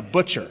surgeon and a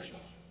butcher.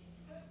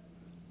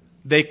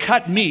 They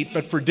cut meat,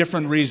 but for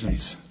different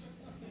reasons.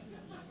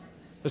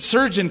 The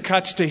surgeon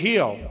cuts to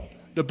heal.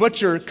 The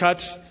butcher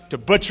cuts to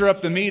butcher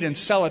up the meat and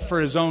sell it for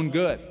his own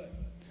good.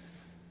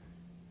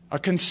 A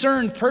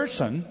concerned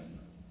person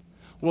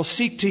will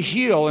seek to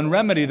heal and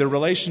remedy the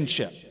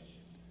relationship.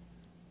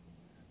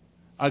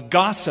 A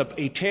gossip,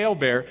 a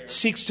talebearer,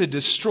 seeks to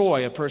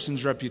destroy a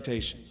person's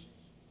reputation.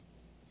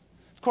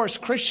 Of course,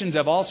 Christians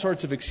have all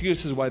sorts of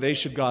excuses why they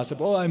should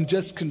gossip. "Oh, I'm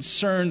just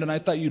concerned, and I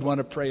thought you'd want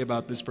to pray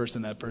about this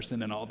person, that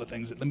person, and all the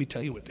things. Let me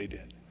tell you what they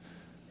did.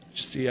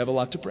 Just so you have a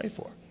lot to pray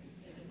for."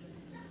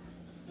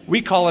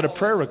 We call it a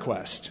prayer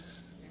request.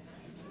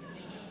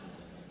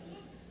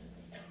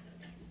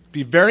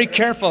 Be very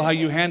careful how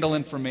you handle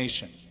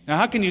information. Now,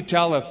 how can you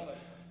tell if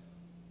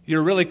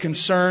you're really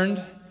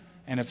concerned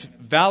and it's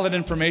valid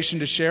information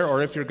to share,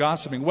 or if you're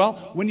gossiping? Well,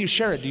 when you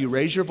share it, do you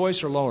raise your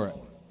voice or lower it?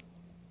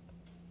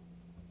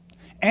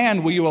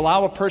 And will you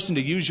allow a person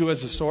to use you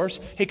as a source?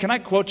 Hey, can I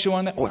quote you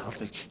on that? Well,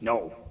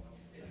 no.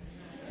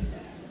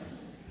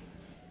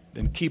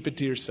 Then keep it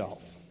to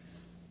yourself.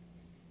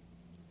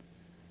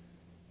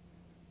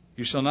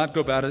 You shall not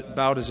go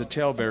about as a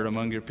talebearer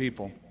among your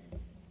people,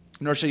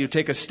 nor shall you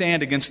take a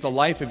stand against the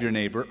life of your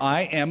neighbor.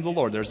 I am the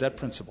Lord. There's that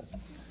principle.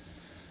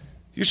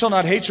 You shall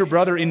not hate your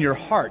brother in your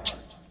heart.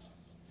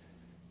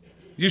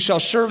 You shall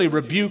surely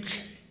rebuke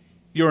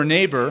your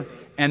neighbor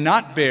and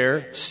not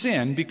bear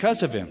sin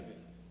because of him.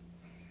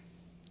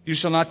 You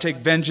shall not take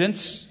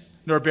vengeance,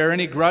 nor bear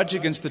any grudge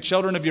against the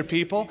children of your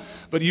people,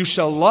 but you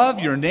shall love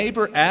your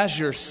neighbor as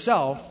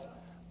yourself.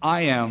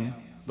 I am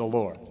the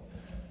Lord.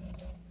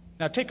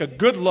 Now take a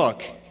good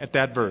look at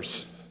that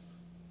verse.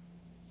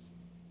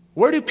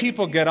 Where do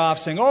people get off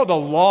saying, oh, the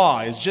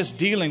law is just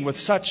dealing with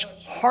such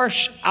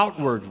harsh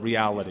outward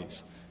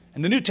realities?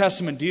 And the New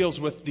Testament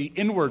deals with the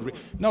inward.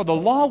 No, the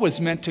law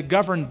was meant to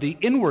govern the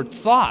inward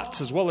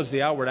thoughts as well as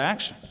the outward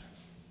action.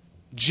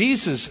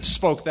 Jesus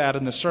spoke that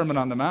in the Sermon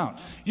on the Mount.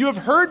 You have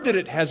heard that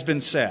it has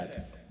been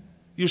said,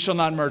 you shall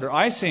not murder.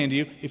 I say unto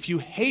you, if you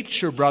hate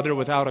your brother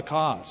without a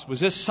cause. Was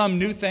this some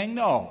new thing?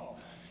 No.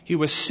 He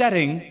was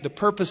setting the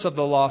purpose of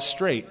the law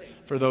straight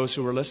for those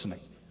who were listening.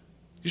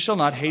 You shall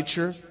not hate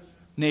your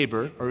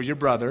neighbor or your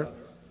brother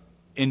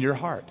in your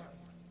heart.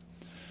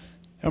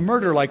 Now,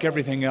 murder, like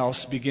everything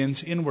else,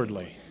 begins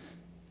inwardly.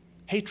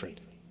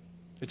 Hatred.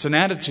 It's an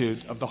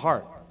attitude of the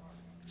heart.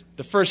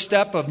 The first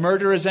step of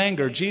murder is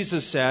anger.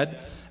 Jesus said,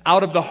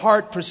 out of the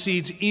heart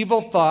proceeds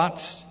evil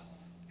thoughts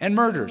and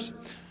murders.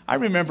 I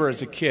remember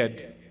as a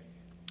kid,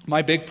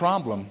 my big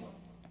problem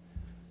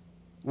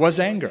was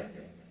anger.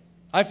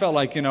 I felt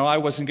like, I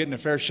wasn't getting a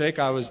fair shake.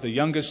 I was the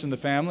youngest in the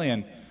family,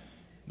 and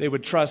they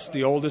would trust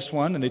the oldest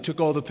one, and they took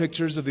all the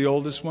pictures of the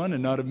oldest one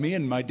and not of me,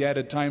 and my dad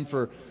had time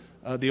for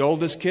the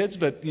oldest kids,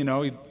 but,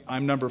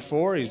 I'm number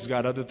 4. He's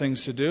got other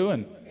things to do,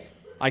 and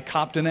I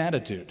copped an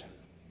attitude.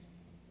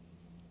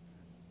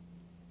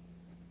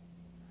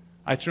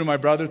 I threw my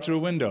brother through a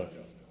window.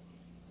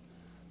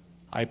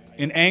 I,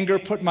 in anger,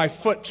 put my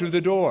foot through the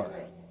door.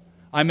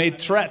 I made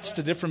threats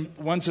to different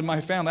ones in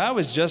my family. I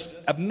was just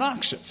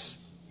obnoxious.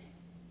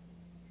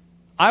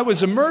 I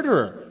was a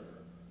murderer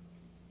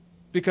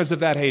because of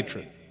that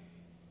hatred.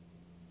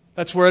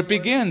 That's where it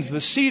begins.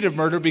 The seed of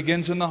murder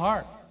begins in the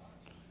heart.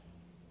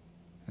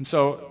 And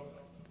so,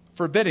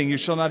 forbidding, you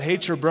shall not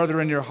hate your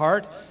brother in your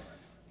heart.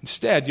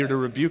 Instead, you're to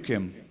rebuke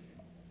him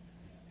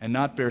and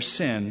not bear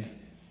sin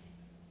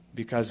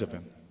because of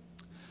him.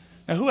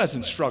 Now, who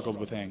hasn't struggled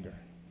with anger?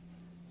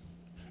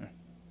 Now,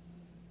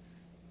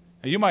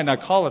 you might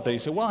not call it that. You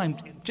say, well, I'm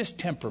just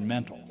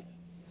temperamental.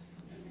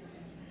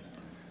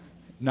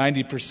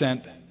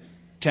 90%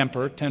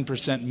 temper,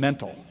 10%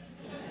 mental.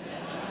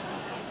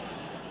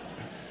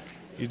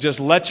 You just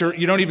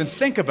you don't even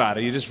think about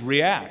it. You just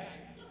react.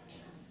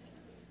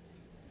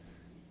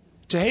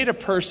 To hate a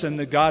person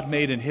that God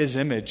made in His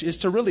image is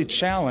to really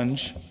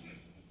challenge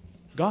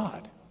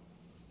God.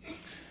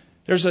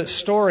 There's a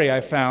story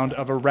I found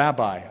of a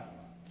rabbi,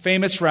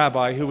 famous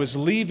rabbi, who was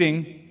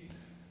leaving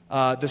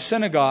the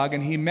synagogue,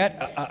 and he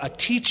met a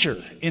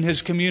teacher in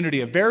his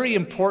community, a very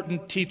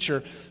important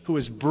teacher who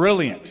was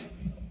brilliant.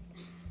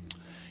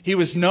 He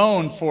was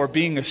known for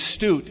being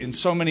astute in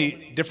so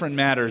many different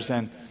matters,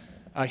 and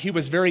he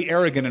was very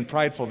arrogant and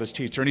prideful, this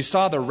teacher. And he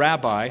saw the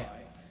rabbi.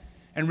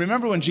 And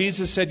remember when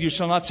Jesus said, you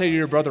shall not say to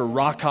your brother,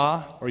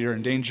 Raca, or you're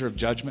in danger of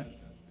judgment?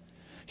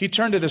 He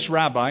turned to this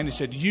rabbi and he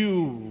said,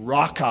 you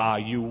Raca,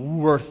 you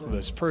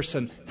worthless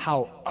person,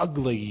 how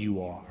ugly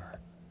you are.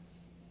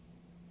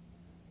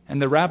 And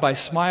the rabbi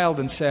smiled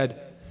and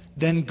said,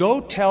 then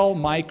go tell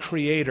my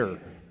Creator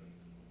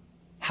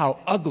how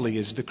ugly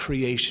is the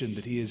creation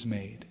that He has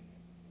made.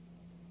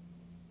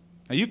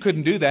 Now, you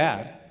couldn't do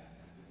that.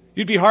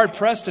 You'd be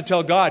hard-pressed to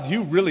tell God,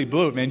 you really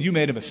blew it, man. You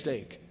made a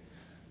mistake.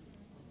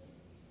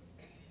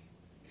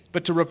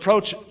 But to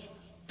reproach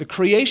the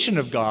creation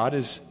of God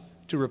is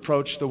to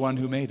reproach the one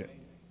who made it.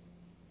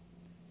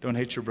 Don't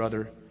hate your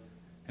brother.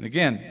 And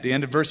again, the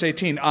end of verse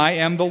 18, I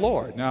am the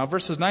Lord. Now,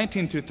 verses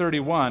 19 through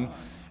 31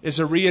 is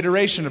a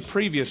reiteration of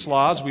previous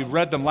laws. We've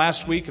read them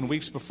last week and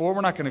weeks before.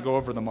 We're not going to go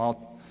over them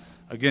all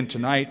again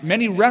tonight.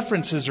 Many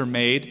references are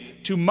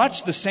made to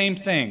much the same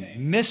thing,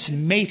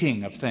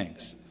 mismating of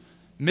things.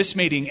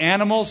 Mismating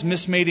animals,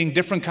 mismating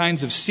different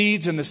kinds of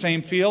seeds in the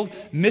same field,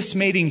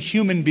 mismating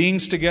human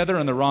beings together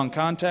in the wrong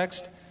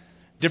context,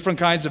 different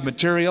kinds of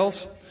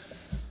materials.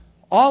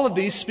 All of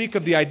these speak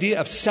of the idea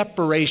of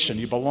separation.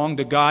 You belong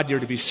to God, you're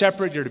to be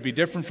separate, you're to be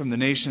different from the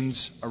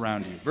nations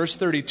around you. Verse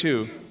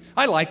 32,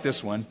 I like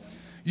this one.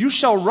 You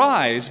shall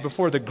rise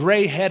before the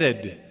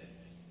gray-headed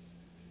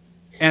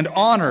and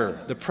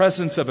honor the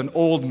presence of an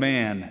old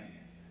man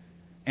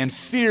and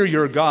fear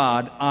your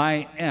God.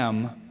 I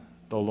am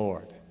the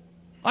Lord.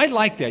 I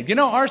like that.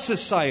 Our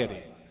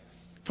society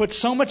puts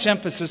so much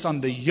emphasis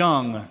on the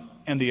young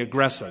and the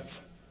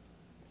aggressive.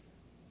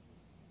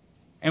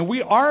 And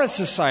we are a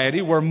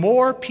society where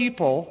more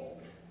people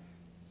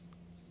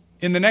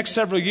in the next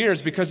several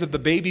years, because of the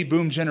baby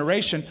boom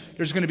generation,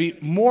 there's going to be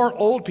more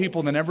old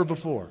people than ever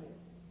before.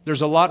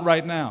 There's a lot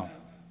right now.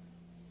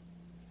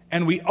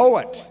 And we owe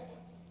it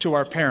to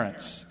our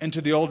parents and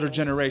to the older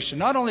generation,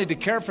 not only to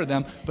care for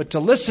them, but to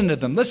listen to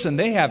them. Listen,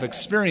 they have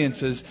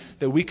experiences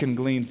that we can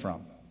glean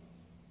from.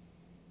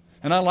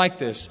 And I like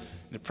this.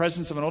 In the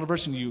presence of an older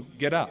person, you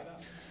get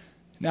up.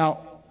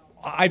 Now,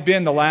 I've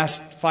been the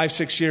last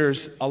 5-6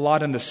 years a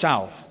lot in the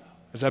South,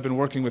 as I've been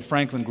working with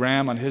Franklin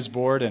Graham on his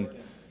board. And,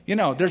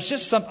 there's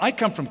just some... I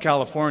come from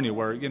California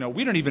where,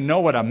 we don't even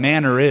know what a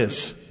manner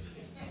is.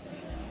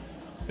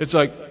 It's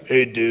like,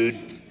 hey,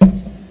 dude,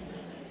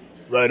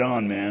 right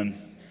on, man.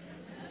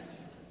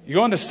 You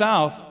go in the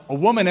South, a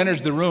woman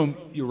enters the room,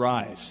 you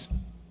rise.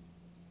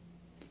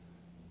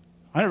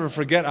 I never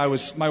forget,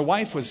 my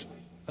wife was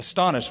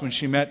astonished when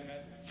she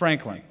met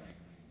Franklin.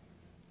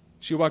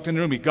 She walked in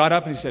the room, he got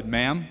up and he said,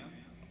 ma'am.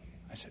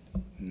 I said,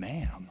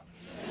 ma'am?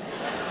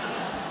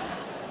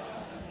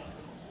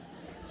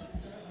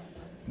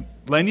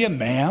 Lenya,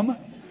 ma'am?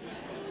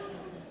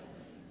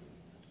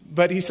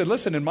 But he said,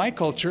 listen, in my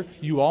culture,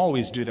 you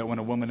always do that when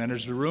a woman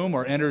enters the room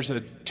or enters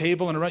a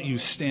table in a restaurant, you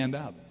stand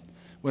up.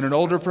 When an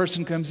older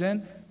person comes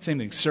in, same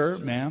thing, sir,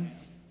 ma'am.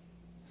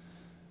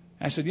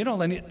 I said,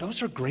 Lenya,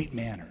 those are great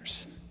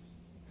manners.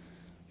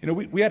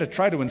 We had to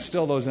try to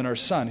instill those in our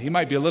son. He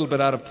might be a little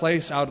bit out of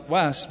place out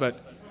west, but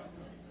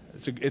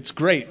it's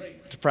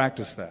great to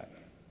practice that.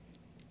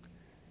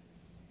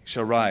 He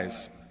shall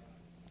rise.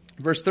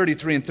 Verse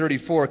 33 and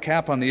 34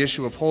 cap on the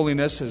issue of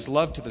holiness, his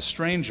love to the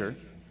stranger.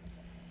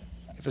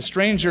 If a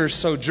stranger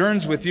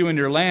sojourns with you in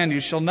your land,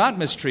 you shall not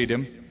mistreat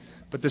him,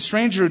 but the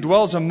stranger who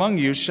dwells among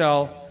you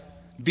shall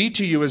be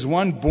to you as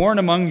one born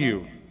among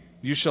you.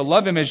 You shall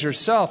love him as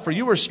yourself, for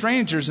you were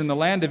strangers in the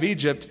land of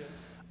Egypt.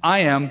 I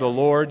am the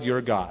Lord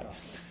your God.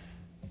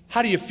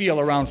 How do you feel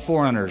around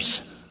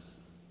foreigners?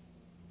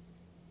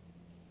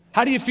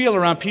 How do you feel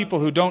around people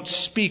who don't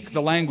speak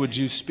the language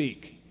you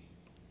speak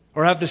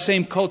or have the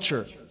same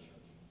culture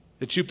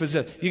that you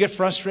possess? You get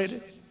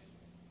frustrated?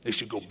 They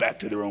should go back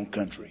to their own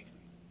country.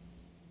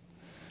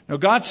 Now,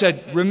 God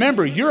said,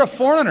 remember, you're a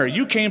foreigner.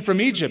 You came from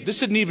Egypt.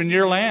 This isn't even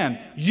your land.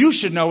 You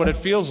should know what it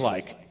feels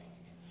like.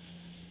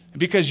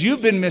 Because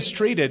you've been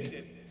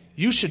mistreated,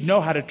 you should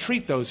know how to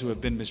treat those who have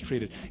been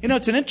mistreated.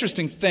 It's an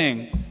interesting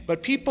thing,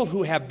 but people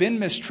who have been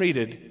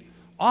mistreated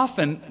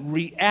often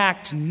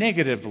react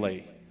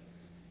negatively.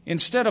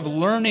 Instead of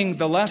learning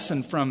the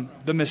lesson from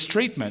the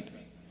mistreatment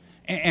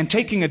and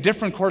taking a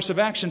different course of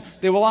action,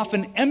 they will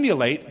often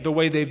emulate the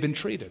way they've been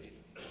treated.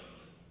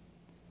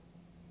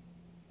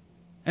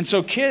 And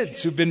so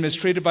kids who've been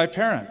mistreated by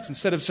parents,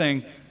 instead of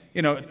saying,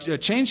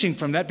 changing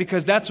from that,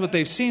 because that's what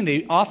they've seen,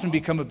 they often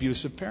become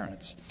abusive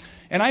parents.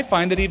 And I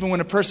find that even when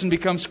a person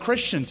becomes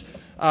Christians,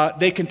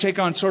 they can take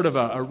on sort of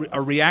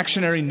a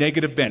reactionary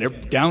negative bent. They're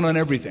down on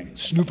everything,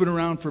 snooping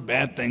around for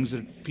bad things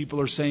that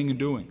people are saying and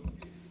doing.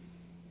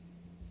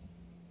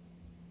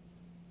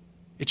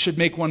 It should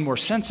make one more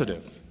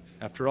sensitive.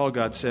 After all,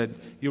 God said,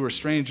 you were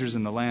strangers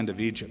in the land of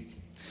Egypt.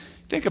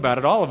 Think about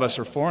it. All of us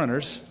are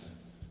foreigners.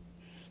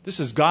 This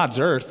is God's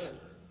earth.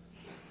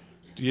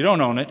 You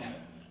don't own it.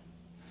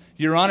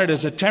 You're on it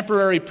as a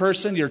temporary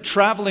person. You're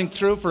traveling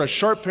through for a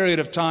short period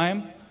of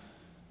time.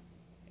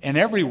 And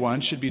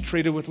everyone should be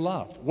treated with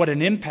love. What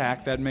an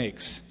impact that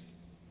makes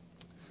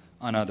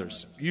on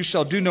others. You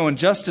shall do no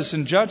injustice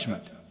in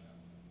judgment,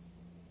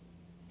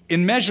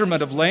 in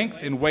measurement of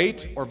length, in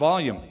weight, or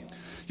volume.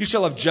 You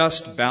shall have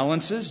just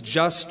balances,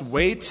 just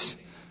weights,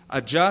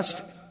 a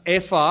just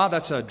ephah,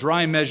 that's a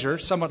dry measure,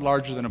 somewhat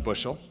larger than a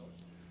bushel.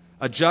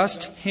 A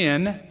just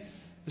hin,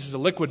 this is a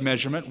liquid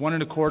measurement, 1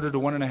 1/4 to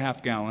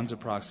 1.5 gallons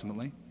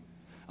approximately.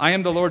 I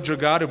am the Lord your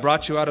God who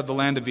brought you out of the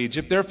land of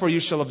Egypt. Therefore you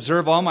shall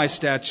observe all my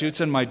statutes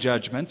and my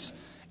judgments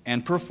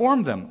and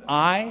perform them.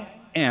 I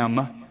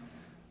am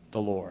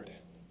the Lord.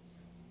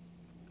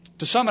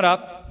 To sum it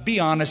up, be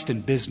honest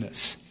in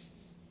business.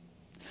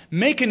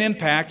 Make an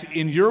impact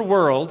in your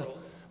world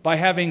by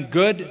having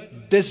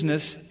good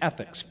business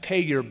ethics. Pay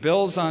your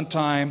bills on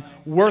time.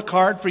 Work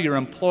hard for your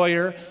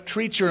employer.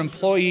 Treat your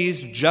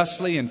employees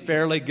justly and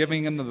fairly,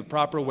 giving them the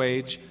proper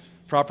wage,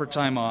 proper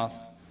time off.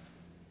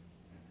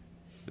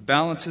 The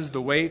balances,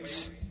 the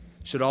weights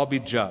should all be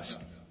just.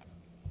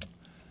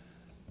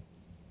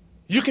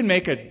 You can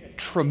make a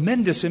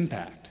tremendous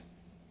impact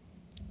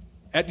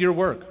at your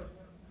work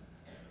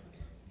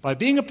by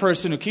being a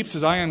person who keeps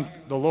his eye on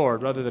the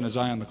Lord rather than his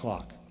eye on the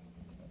clock.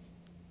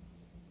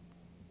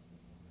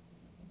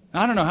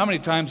 Now, I don't know how many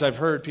times I've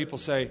heard people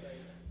say,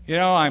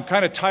 I'm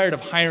kind of tired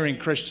of hiring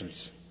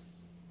Christians.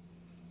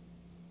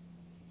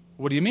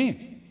 What do you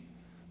mean?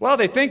 Well,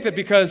 they think that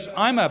because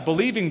I'm a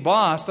believing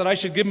boss that I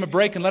should give them a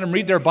break and let them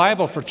read their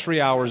Bible for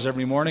 3 hours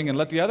every morning and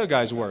let the other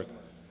guys work.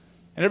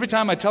 And every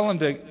time I tell them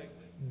to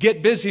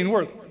get busy and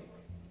work,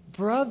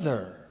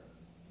 brother.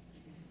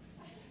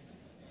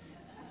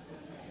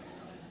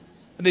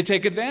 And they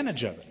take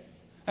advantage of it.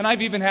 And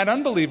I've even had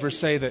unbelievers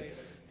say that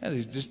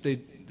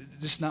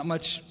just not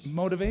much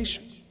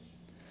motivation.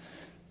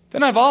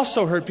 Then I've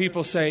also heard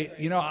people say,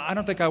 I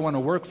don't think I want to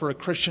work for a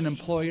Christian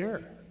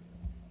employer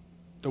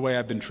the way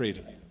I've been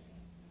treated.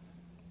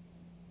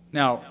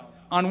 Now,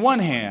 on one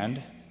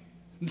hand,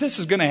 this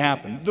is going to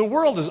happen. The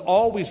world is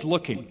always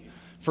looking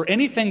for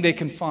anything they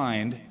can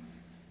find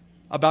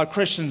about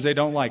Christians they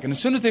don't like. And as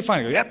soon as they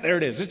find it, they go, yep, there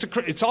it is.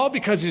 It's all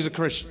because he's a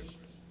Christian.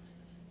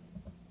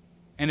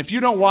 And if you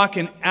don't walk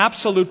in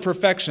absolute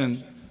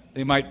perfection,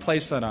 they might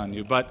place that on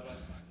you. But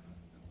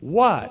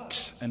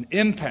what an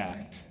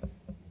impact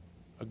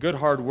a good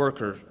hard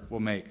worker will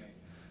make.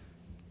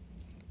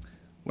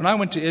 When I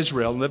went to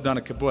Israel and lived on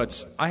a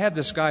kibbutz, I had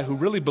this guy who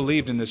really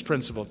believed in this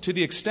principle, to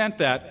the extent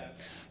that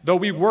though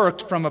we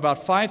worked from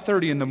about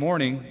 5:30 in the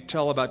morning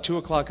till about 2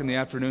 o'clock in the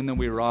afternoon, then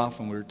we were off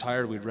and we were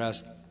tired, we'd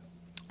rest.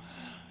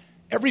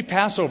 Every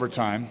Passover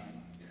time,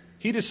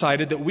 he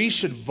decided that we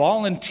should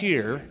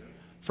volunteer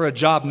for a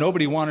job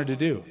nobody wanted to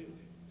do.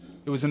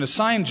 It was an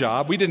assigned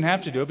job. We didn't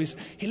have to do it. But he said,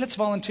 hey, let's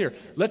volunteer.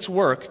 Let's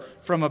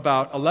work from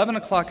about 11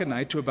 o'clock at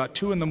night to about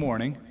 2 in the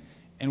morning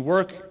and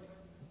work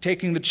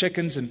taking the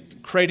chickens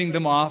and crating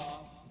them off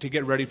to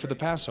get ready for the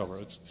Passover.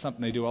 It's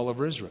something they do all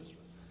over Israel.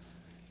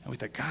 And we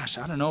thought, gosh,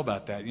 I don't know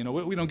about that.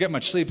 We don't get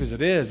much sleep as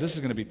it is. This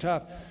is going to be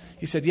tough.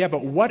 He said, yeah,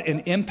 but what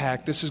an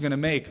impact this is going to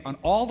make on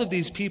all of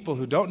these people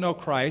who don't know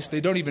Christ.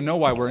 They don't even know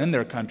why we're in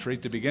their country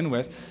to begin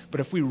with.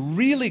 But if we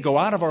really go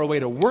out of our way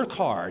to work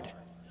hard,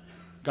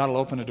 God will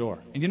open a door.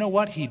 And you know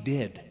what? He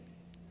did.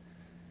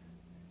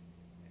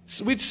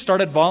 So we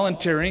started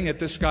volunteering at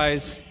this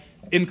guy's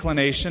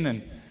inclination,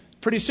 and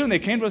pretty soon they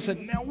came to us and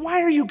said, now,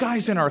 why are you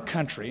guys in our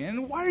country?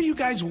 And why are you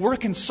guys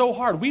working so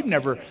hard? We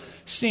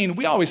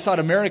always thought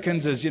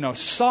Americans as,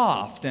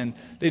 soft, and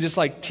they just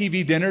like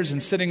TV dinners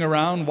and sitting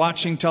around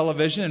watching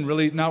television and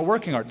really not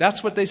working hard.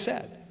 That's what they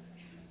said.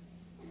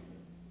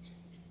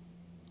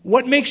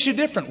 What makes you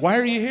different? Why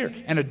are you here?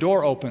 And a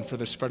door opened for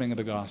the spreading of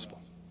the gospel.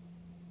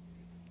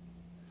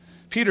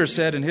 Peter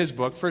said in his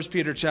book, 1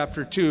 Peter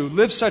chapter 2,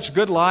 live such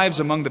good lives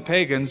among the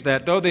pagans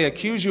that though they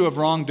accuse you of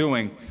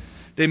wrongdoing,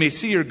 they may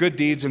see your good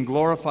deeds and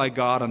glorify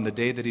God on the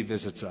day that he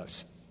visits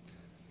us.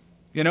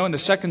 In the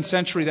 2nd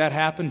century that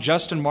happened.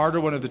 Justin Martyr,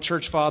 one of the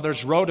church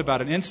fathers, wrote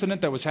about an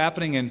incident that was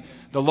happening in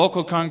the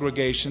local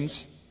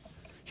congregations.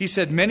 He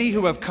said, many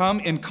who have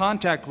come in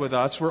contact with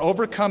us were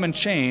overcome and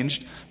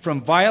changed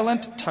from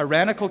violent,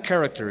 tyrannical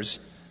characters,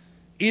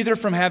 either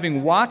from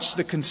having watched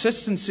the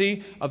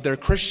consistency of their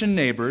Christian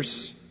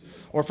neighbors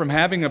or from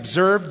having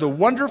observed the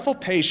wonderful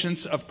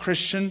patience of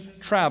Christian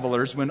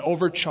travelers when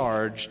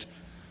overcharged,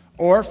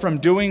 or from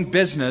doing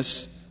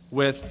business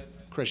with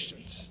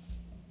Christians.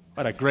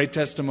 What a great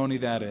testimony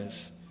that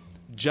is.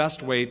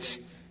 Just weights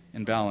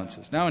and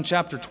balances. Now in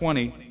chapter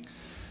 20,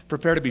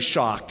 prepare to be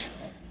shocked,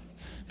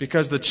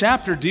 because the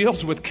chapter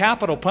deals with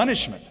capital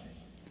punishment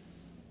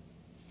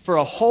for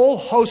a whole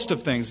host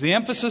of things. The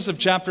emphasis of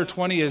chapter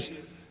 20 is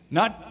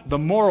not the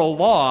moral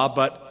law,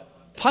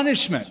 but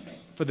punishment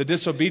for the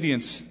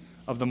disobedience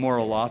of the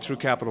moral law through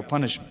capital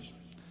punishment.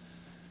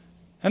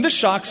 And this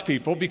shocks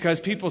people because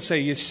people say,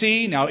 you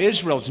see, now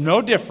Israel's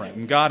no different,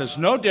 and God is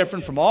no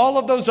different from all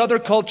of those other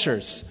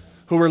cultures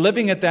who were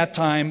living at that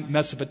time,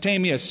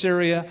 Mesopotamia,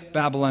 Syria,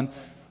 Babylon.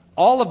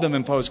 All of them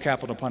imposed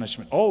capital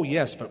punishment. Oh,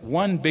 yes, but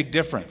one big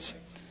difference.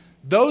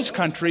 Those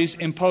countries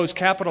impose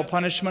capital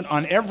punishment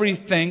on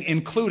everything,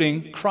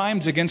 including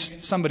crimes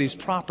against somebody's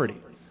property.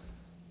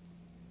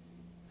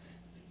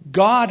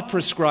 God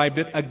prescribed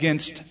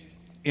it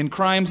in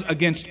crimes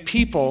against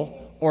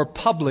people or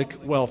public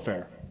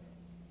welfare.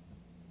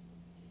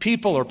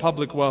 People or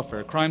public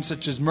welfare. Crimes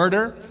such as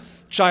murder,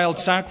 child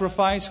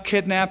sacrifice,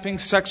 kidnapping,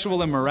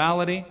 sexual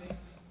immorality,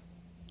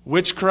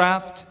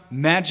 witchcraft,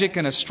 magic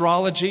and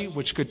astrology,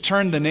 which could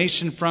turn the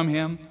nation from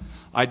him,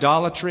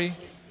 idolatry,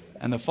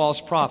 and the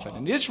false prophet.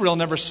 And Israel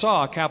never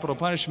saw capital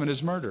punishment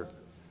as murder,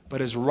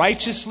 but as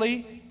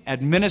righteously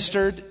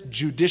administered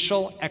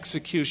judicial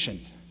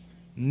execution,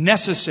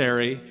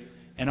 necessary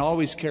and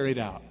always carried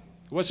out.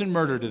 It wasn't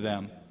murder to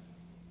them.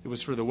 It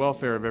was for the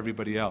welfare of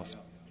everybody else.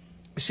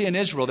 You see, in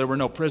Israel, there were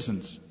no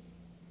prisons.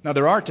 Now,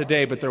 there are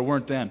today, but there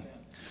weren't then.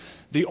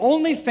 The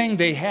only thing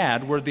they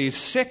had were these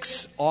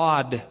 6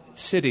 odd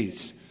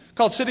cities,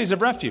 called cities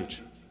of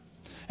refuge.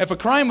 If a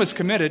crime was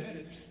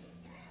committed,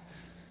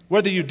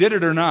 whether you did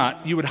it or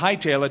not, you would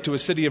hightail it to a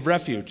city of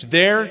refuge.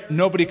 There,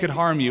 nobody could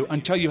harm you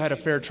until you had a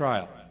fair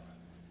trial.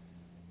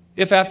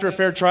 If after a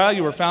fair trial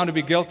you were found to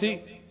be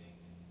guilty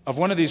of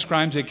one of these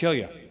crimes, they'd kill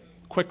you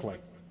quickly.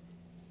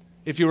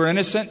 If you were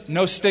innocent,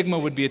 no stigma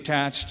would be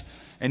attached,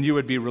 and you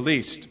would be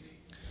released.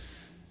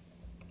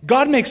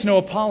 God makes no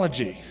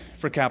apology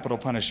for capital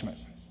punishment.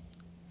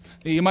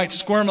 You might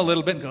squirm a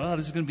little bit and go, oh,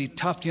 this is going to be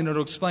tough,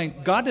 to explain.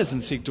 God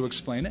doesn't seek to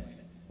explain it.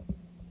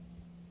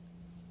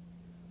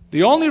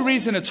 The only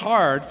reason it's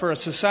hard for a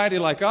society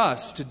like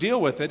us to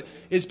deal with it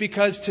is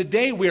because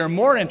today we are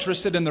more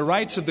interested in the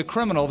rights of the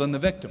criminal than the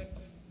victim.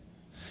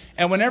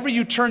 And whenever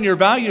you turn your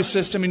value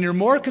system and you're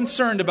more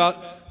concerned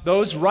about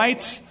those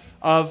rights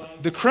of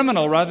the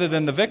criminal rather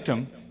than the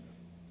victim,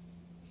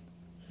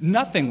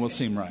 nothing will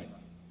seem right.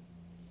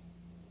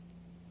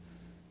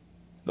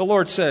 The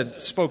Lord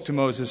spoke to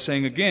Moses,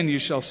 saying, Again you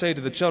shall say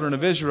to the children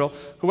of Israel,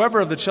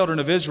 whoever of the children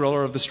of Israel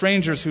or of the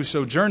strangers who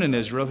sojourn in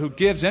Israel, who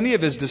gives any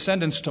of his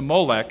descendants to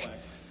Molech,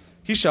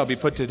 he shall be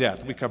put to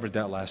death. We covered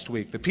that last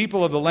week. The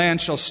people of the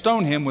land shall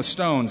stone him with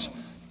stones.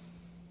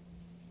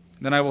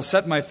 Then I will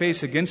set my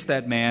face against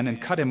that man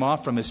and cut him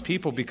off from his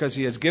people, because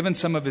he has given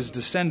some of his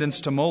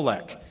descendants to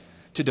Molech,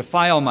 to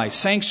defile my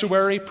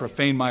sanctuary,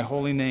 profane my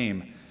holy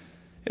name.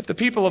 If the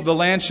people of the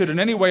land should in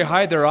any way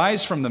hide their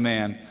eyes from the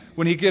man,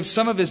 when he gives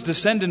some of his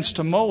descendants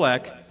to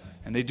Molech,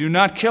 and they do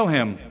not kill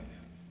him,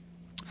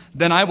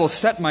 then I will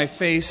set my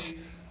face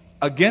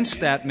against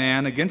that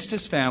man, against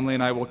his family,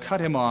 and I will cut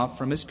him off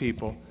from his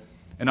people,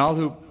 and all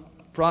who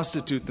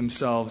prostitute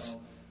themselves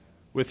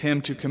with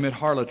him to commit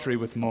harlotry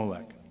with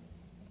Molech.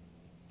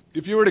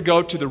 If you were to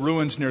go to the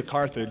ruins near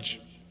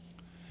Carthage,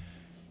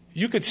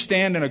 you could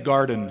stand in a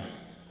garden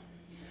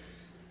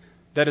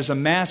that is a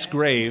mass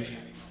grave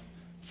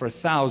for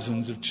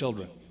thousands of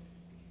children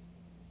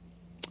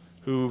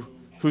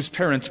whose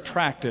parents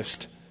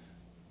practiced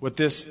what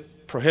this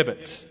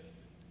prohibits.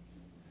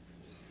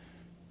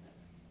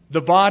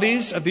 The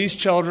bodies of these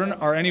children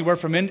are anywhere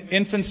from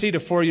infancy to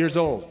 4 years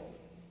old.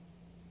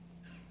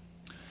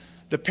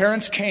 The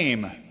parents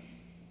came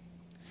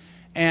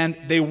and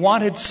they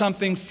wanted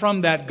something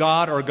from that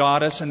god or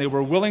goddess, and they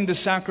were willing to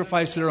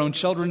sacrifice their own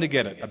children to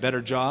get it. A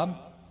better job,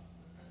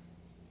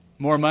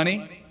 more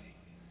money,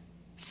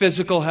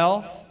 physical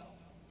health,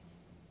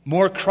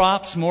 more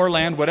crops, more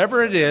land,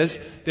 whatever it is,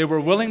 they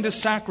were willing to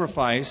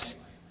sacrifice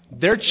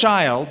their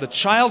child, the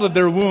child of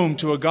their womb,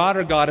 to a god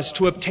or goddess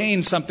to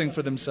obtain something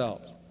for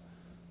themselves.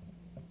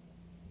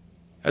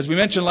 As we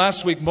mentioned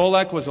last week,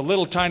 Molech was a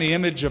little tiny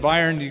image of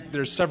iron.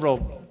 There's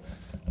several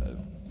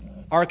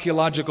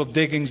archaeological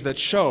diggings that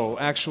show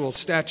actual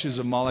statues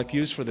of Moloch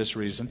used for this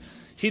reason.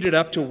 Heated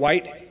up to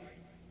white,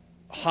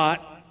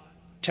 hot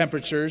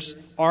temperatures,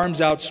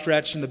 arms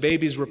outstretched, and the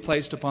babies were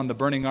placed upon the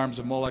burning arms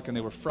of Moloch, and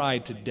they were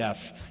fried to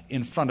death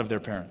in front of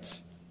their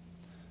parents.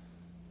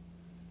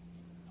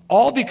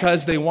 All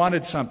because they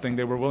wanted something,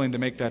 they were willing to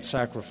make that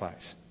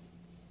sacrifice.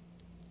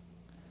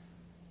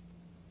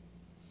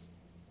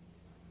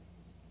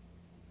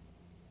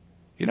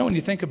 You know, when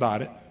you think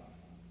about it,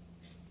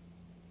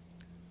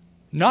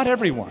 not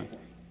everyone,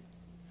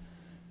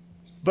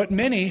 but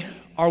many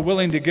are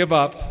willing to give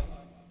up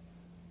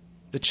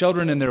the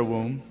children in their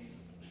womb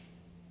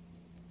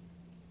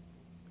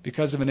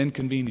because of an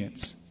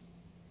inconvenience.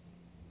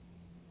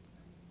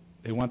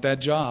 They want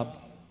that job.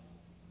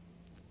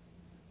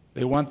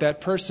 They want that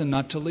person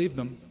not to leave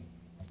them.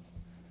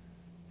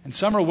 And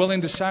some are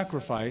willing to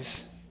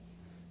sacrifice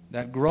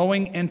that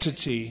growing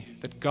entity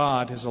that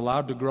God has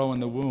allowed to grow in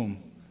the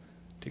womb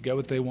to get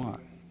what they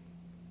want.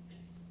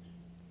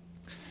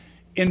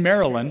 In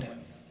Maryland,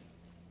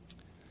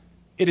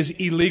 it is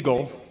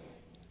illegal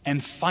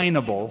and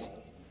finable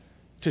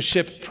to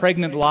ship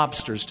pregnant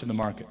lobsters to the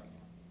market.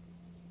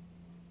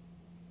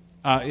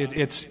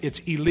 It's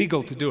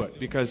illegal to do it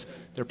because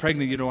they're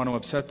pregnant. You don't want to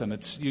upset them.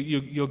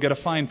 You'll get a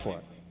fine for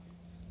it.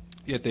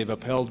 Yet they've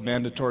upheld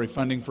mandatory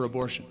funding for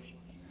abortion.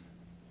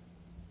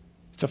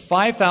 It's a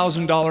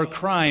 $5,000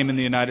 crime in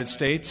the United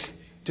States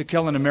to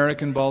kill an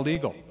American bald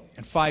eagle,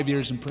 and 5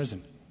 years in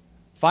prison.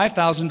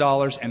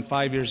 $5,000 and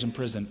 5 years in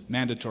prison,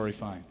 mandatory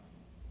fine.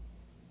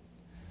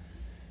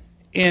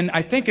 In,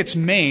 I think it's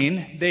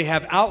Maine, they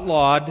have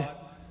outlawed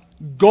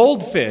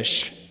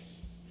goldfish,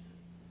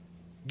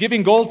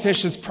 giving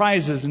goldfish as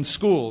prizes in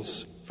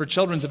schools for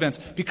children's events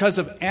because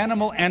of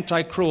animal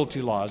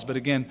anti-cruelty laws, but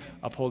again,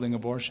 upholding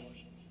abortion.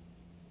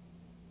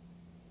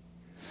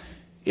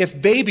 If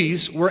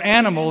babies were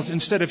animals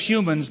instead of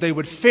humans, they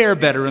would fare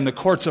better in the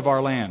courts of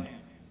our land.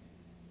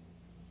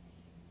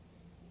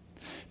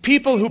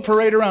 People who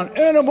parade around,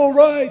 animal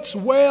rights,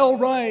 whale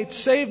rights,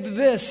 save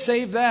this,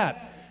 save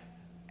that.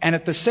 And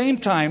at the same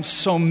time,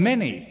 so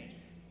many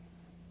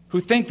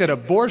who think that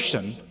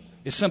abortion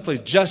is simply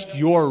just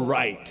your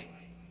right.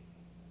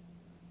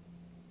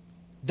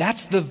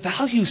 That's the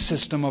value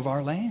system of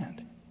our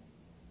land.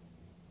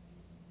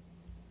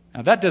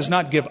 Now, that does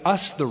not give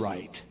us the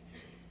right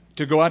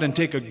to go out and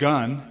take a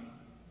gun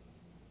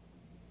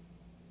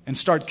and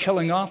start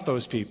killing off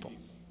those people.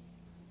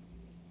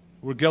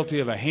 We're guilty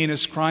of a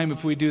heinous crime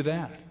if we do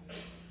that.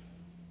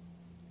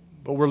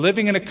 But we're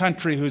living in a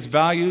country whose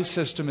value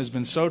system has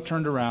been so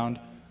turned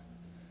around,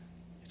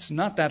 it's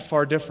not that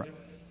far different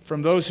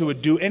from those who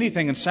would do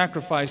anything and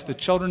sacrifice the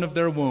children of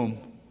their womb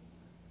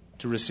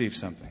to receive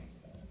something.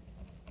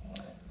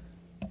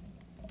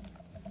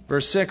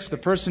 Verse 6, the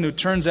person who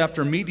turns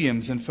after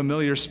mediums and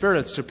familiar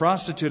spirits to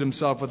prostitute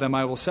himself with them,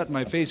 I will set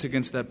my face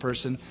against that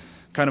person,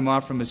 cut him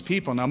off from his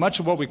people. Now, much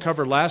of what we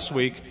covered last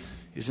week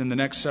is in the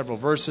next several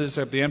verses.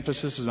 The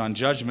emphasis is on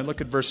judgment.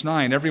 Look at verse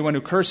 9. Everyone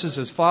who curses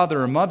his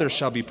father or mother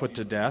shall be put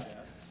to death.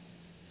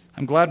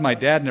 I'm glad my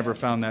dad never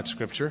found that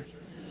scripture.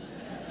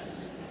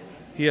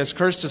 He has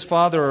cursed his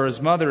father or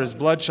his mother, his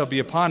blood shall be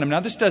upon him. Now,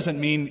 this doesn't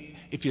mean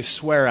if you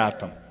swear at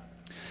them.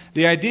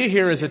 The idea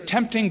here is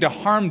attempting to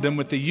harm them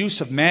with the use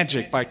of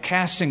magic by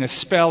casting a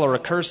spell or a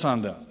curse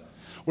on them,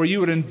 where you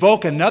would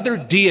invoke another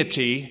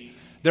deity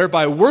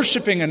thereby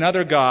worshiping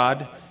another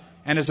god,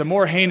 and as a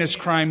more heinous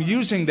crime,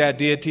 using that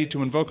deity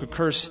to invoke a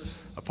curse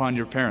upon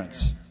your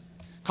parents.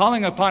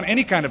 Calling upon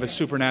any kind of a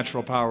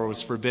supernatural power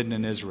was forbidden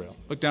in Israel.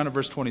 Look down at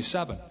verse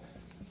 27.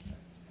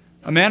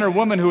 A man or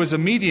woman who is a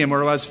medium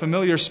or who has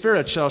familiar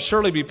spirit shall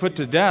surely be put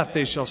to death.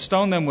 They shall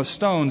stone them with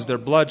stones. Their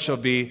blood shall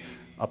be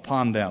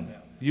upon them.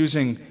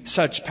 Using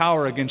such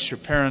power against your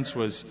parents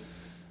was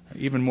an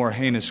even more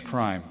heinous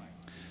crime.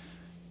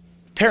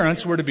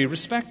 Parents were to be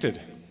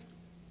respected.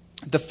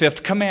 The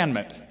fifth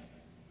commandment.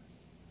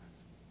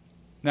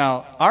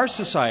 Now, our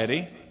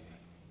society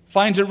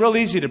finds it real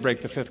easy to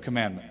break the fifth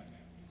commandment.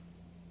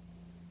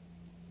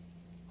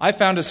 I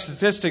found a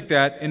statistic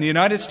that in the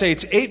United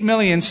States, 8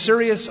 million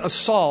serious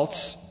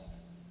assaults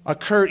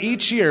occur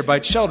each year by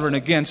children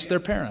against their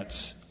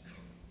parents.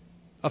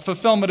 A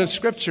fulfillment of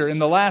Scripture. In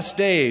the last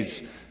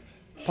days,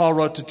 Paul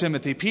wrote to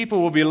Timothy,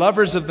 people will be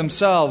lovers of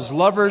themselves,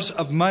 lovers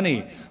of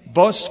money,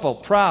 boastful,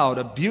 proud,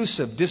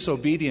 abusive,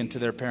 disobedient to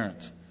their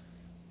parents.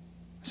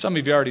 Some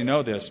of you already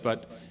know this,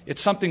 but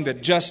it's something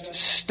that just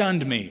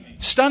stunned me,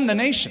 stunned the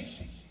nation.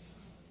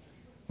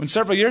 When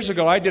several years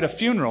ago I did a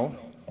funeral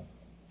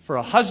for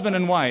a husband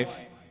and wife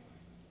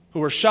who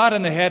were shot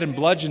in the head and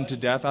bludgeoned to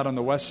death out on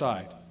the west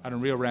side, out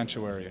in Rio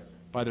Rancho area,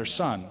 by their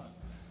son,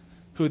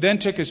 who then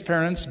took his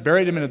parents,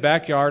 buried him in the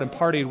backyard, and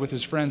partied with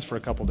his friends for a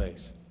couple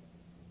days.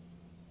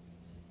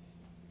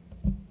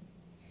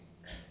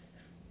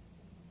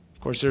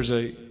 Of course, there's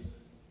a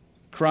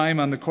crime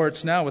on the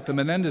courts now with the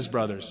Menendez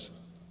brothers.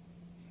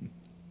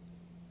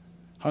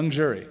 Hung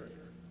jury.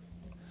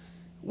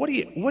 What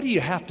do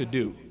you have to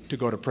do to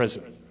go to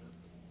prison?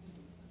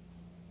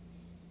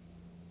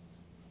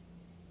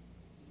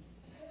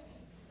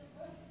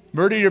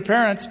 Murder your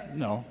parents?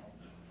 No.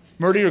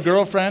 Murder your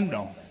girlfriend?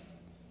 No.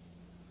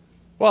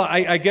 Well,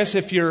 I guess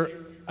if you're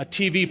a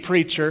TV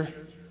preacher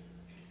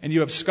and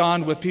you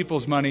abscond with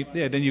people's money,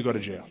 yeah, then you go to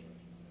jail.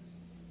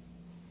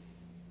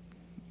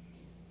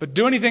 But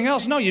do anything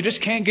else? No, you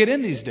just can't get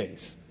in these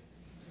days.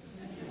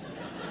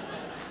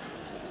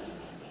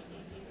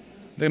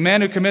 The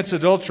man who commits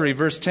adultery,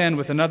 verse 10,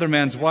 with another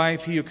man's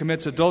wife, he who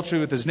commits adultery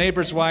with his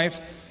neighbor's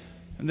wife,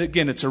 and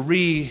again, it's a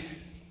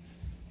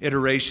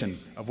reiteration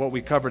of what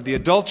we covered. The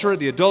adulterer,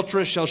 the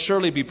adulteress shall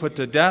surely be put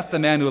to death. The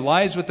man who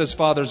lies with his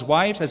father's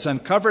wife has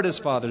uncovered his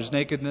father's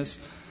nakedness.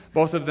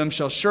 Both of them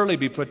shall surely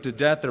be put to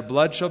death. Their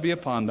blood shall be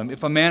upon them.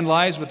 If a man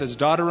lies with his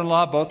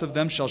daughter-in-law, both of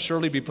them shall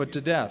surely be put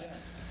to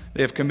death.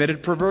 They have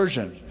committed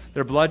perversion.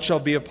 Their blood shall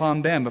be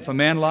upon them. If a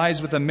man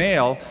lies with a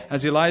male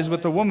as he lies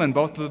with a woman,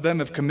 both of them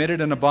have committed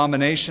an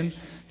abomination.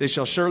 They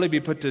shall surely be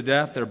put to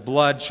death. Their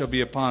blood shall be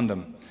upon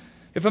them.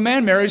 If a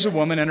man marries a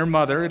woman and her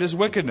mother, it is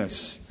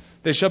wickedness.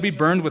 They shall be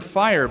burned with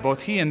fire,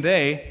 both he and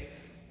they,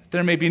 that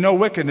there may be no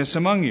wickedness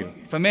among you.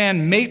 If a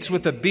man mates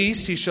with a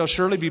beast, he shall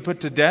surely be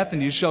put to death,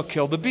 and you shall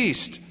kill the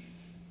beast.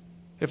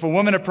 If a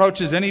woman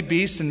approaches any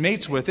beast and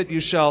mates with it,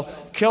 you shall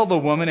kill the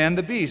woman and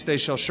the beast. They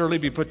shall surely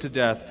be put to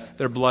death.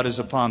 Their blood is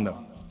upon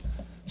them.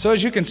 So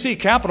as you can see,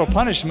 capital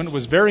punishment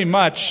was very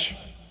much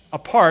a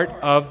part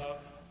of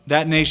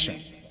that nation.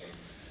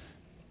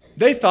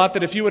 They thought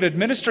that if you would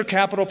administer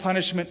capital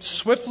punishment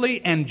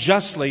swiftly and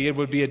justly, it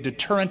would be a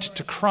deterrent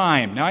to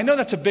crime. Now, I know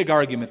that's a big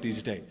argument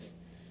these days.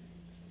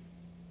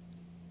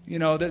 You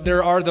know,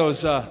 there are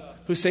those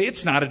who say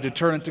it's not a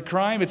deterrent to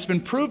crime. It's been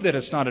proved that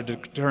it's not a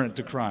deterrent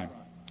to crime.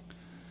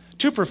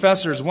 Two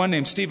professors, one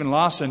named Stephen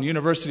Lawson,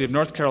 University of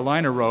North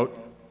Carolina, wrote,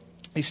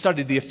 he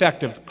studied the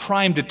effect of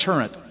crime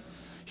deterrent.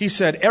 He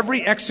said,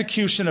 every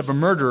execution of a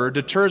murderer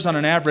deters on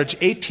an average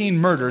 18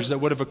 murders that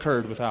would have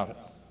occurred without it.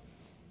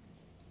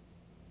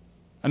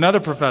 Another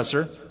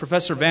professor,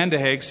 Professor Van de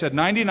Haag, said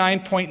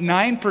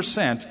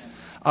 99.9%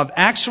 of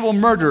actual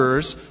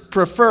murderers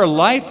prefer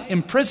life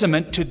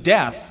imprisonment to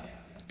death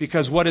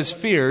because what is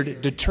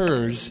feared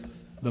deters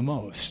the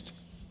most.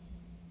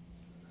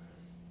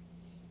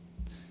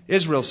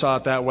 Israel saw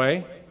it that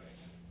way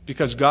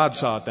because God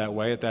saw it that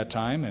way at that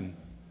time, and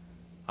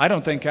I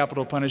don't think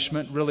capital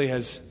punishment really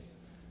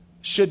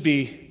should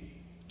be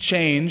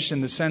changed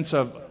in the sense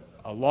of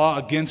a law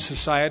against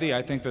society.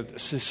 I think that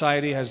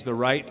society has the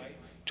right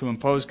to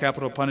impose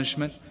capital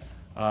punishment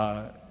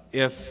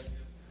if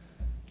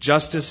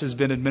justice has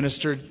been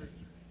administered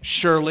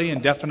surely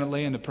and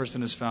definitely and the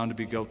person is found to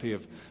be guilty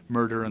of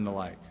murder and the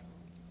like.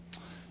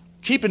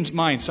 Keep in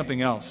mind something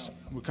else.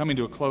 We're coming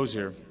to a close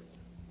here.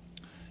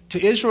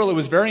 To Israel, it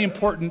was very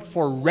important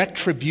for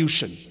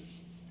retribution.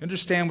 You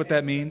understand what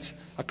that means?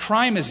 A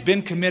crime has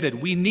been committed.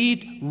 We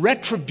need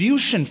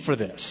retribution for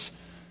this.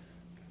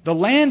 The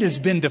land has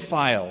been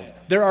defiled.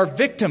 There are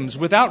victims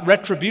without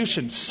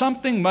retribution.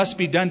 Something must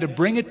be done to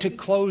bring it to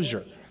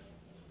closure.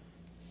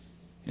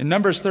 In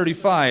Numbers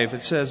 35,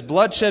 it says,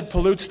 bloodshed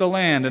pollutes the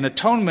land, and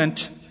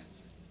atonement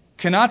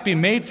cannot be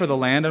made for the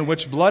land on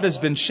which blood has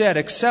been shed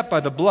except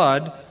by the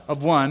blood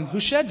of one who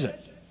sheds it.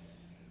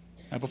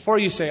 Now, before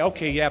you say,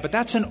 okay, yeah, but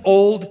that's an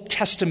Old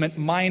Testament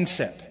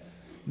mindset.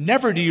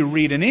 Never do you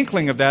read an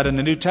inkling of that in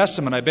the New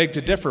Testament. I beg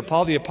to differ.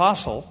 Paul the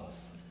Apostle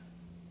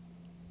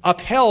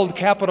upheld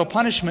capital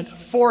punishment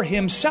for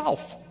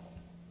himself.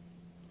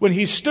 when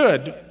he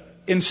stood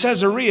in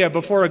Caesarea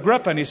before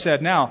Agrippa, and he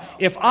said, "Now,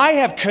 if I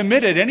have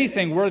committed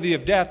anything worthy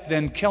of death,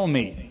 then kill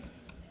me.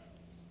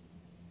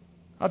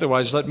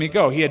 Otherwise, let me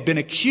go." He had been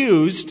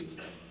accused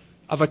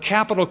of a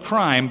capital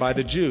crime by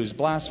the Jews,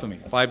 blasphemy.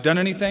 If I've done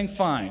anything,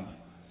 fine,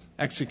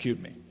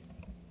 execute me.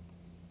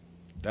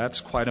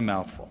 That's quite a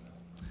mouthful.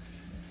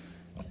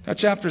 Now,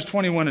 chapters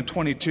 21 and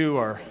 22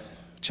 are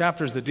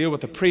chapters that deal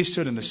with the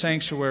priesthood and the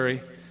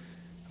sanctuary.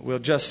 We'll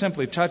just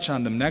simply touch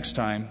on them next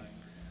time.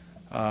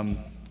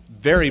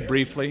 Very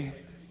briefly,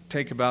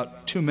 take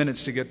about 2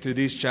 minutes to get through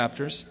these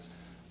chapters.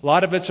 A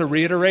lot of it's a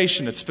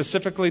reiteration. It's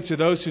specifically to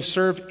those who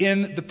serve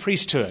in the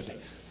priesthood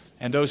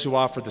and those who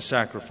offer the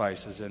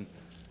sacrifices. And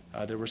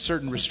there were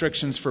certain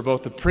restrictions for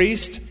both the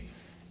priest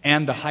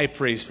and the high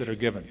priest that are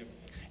given.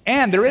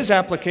 And there is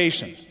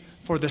application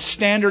for the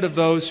standard of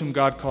those whom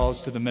God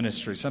calls to the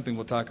ministry, something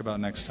we'll talk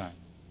about next time.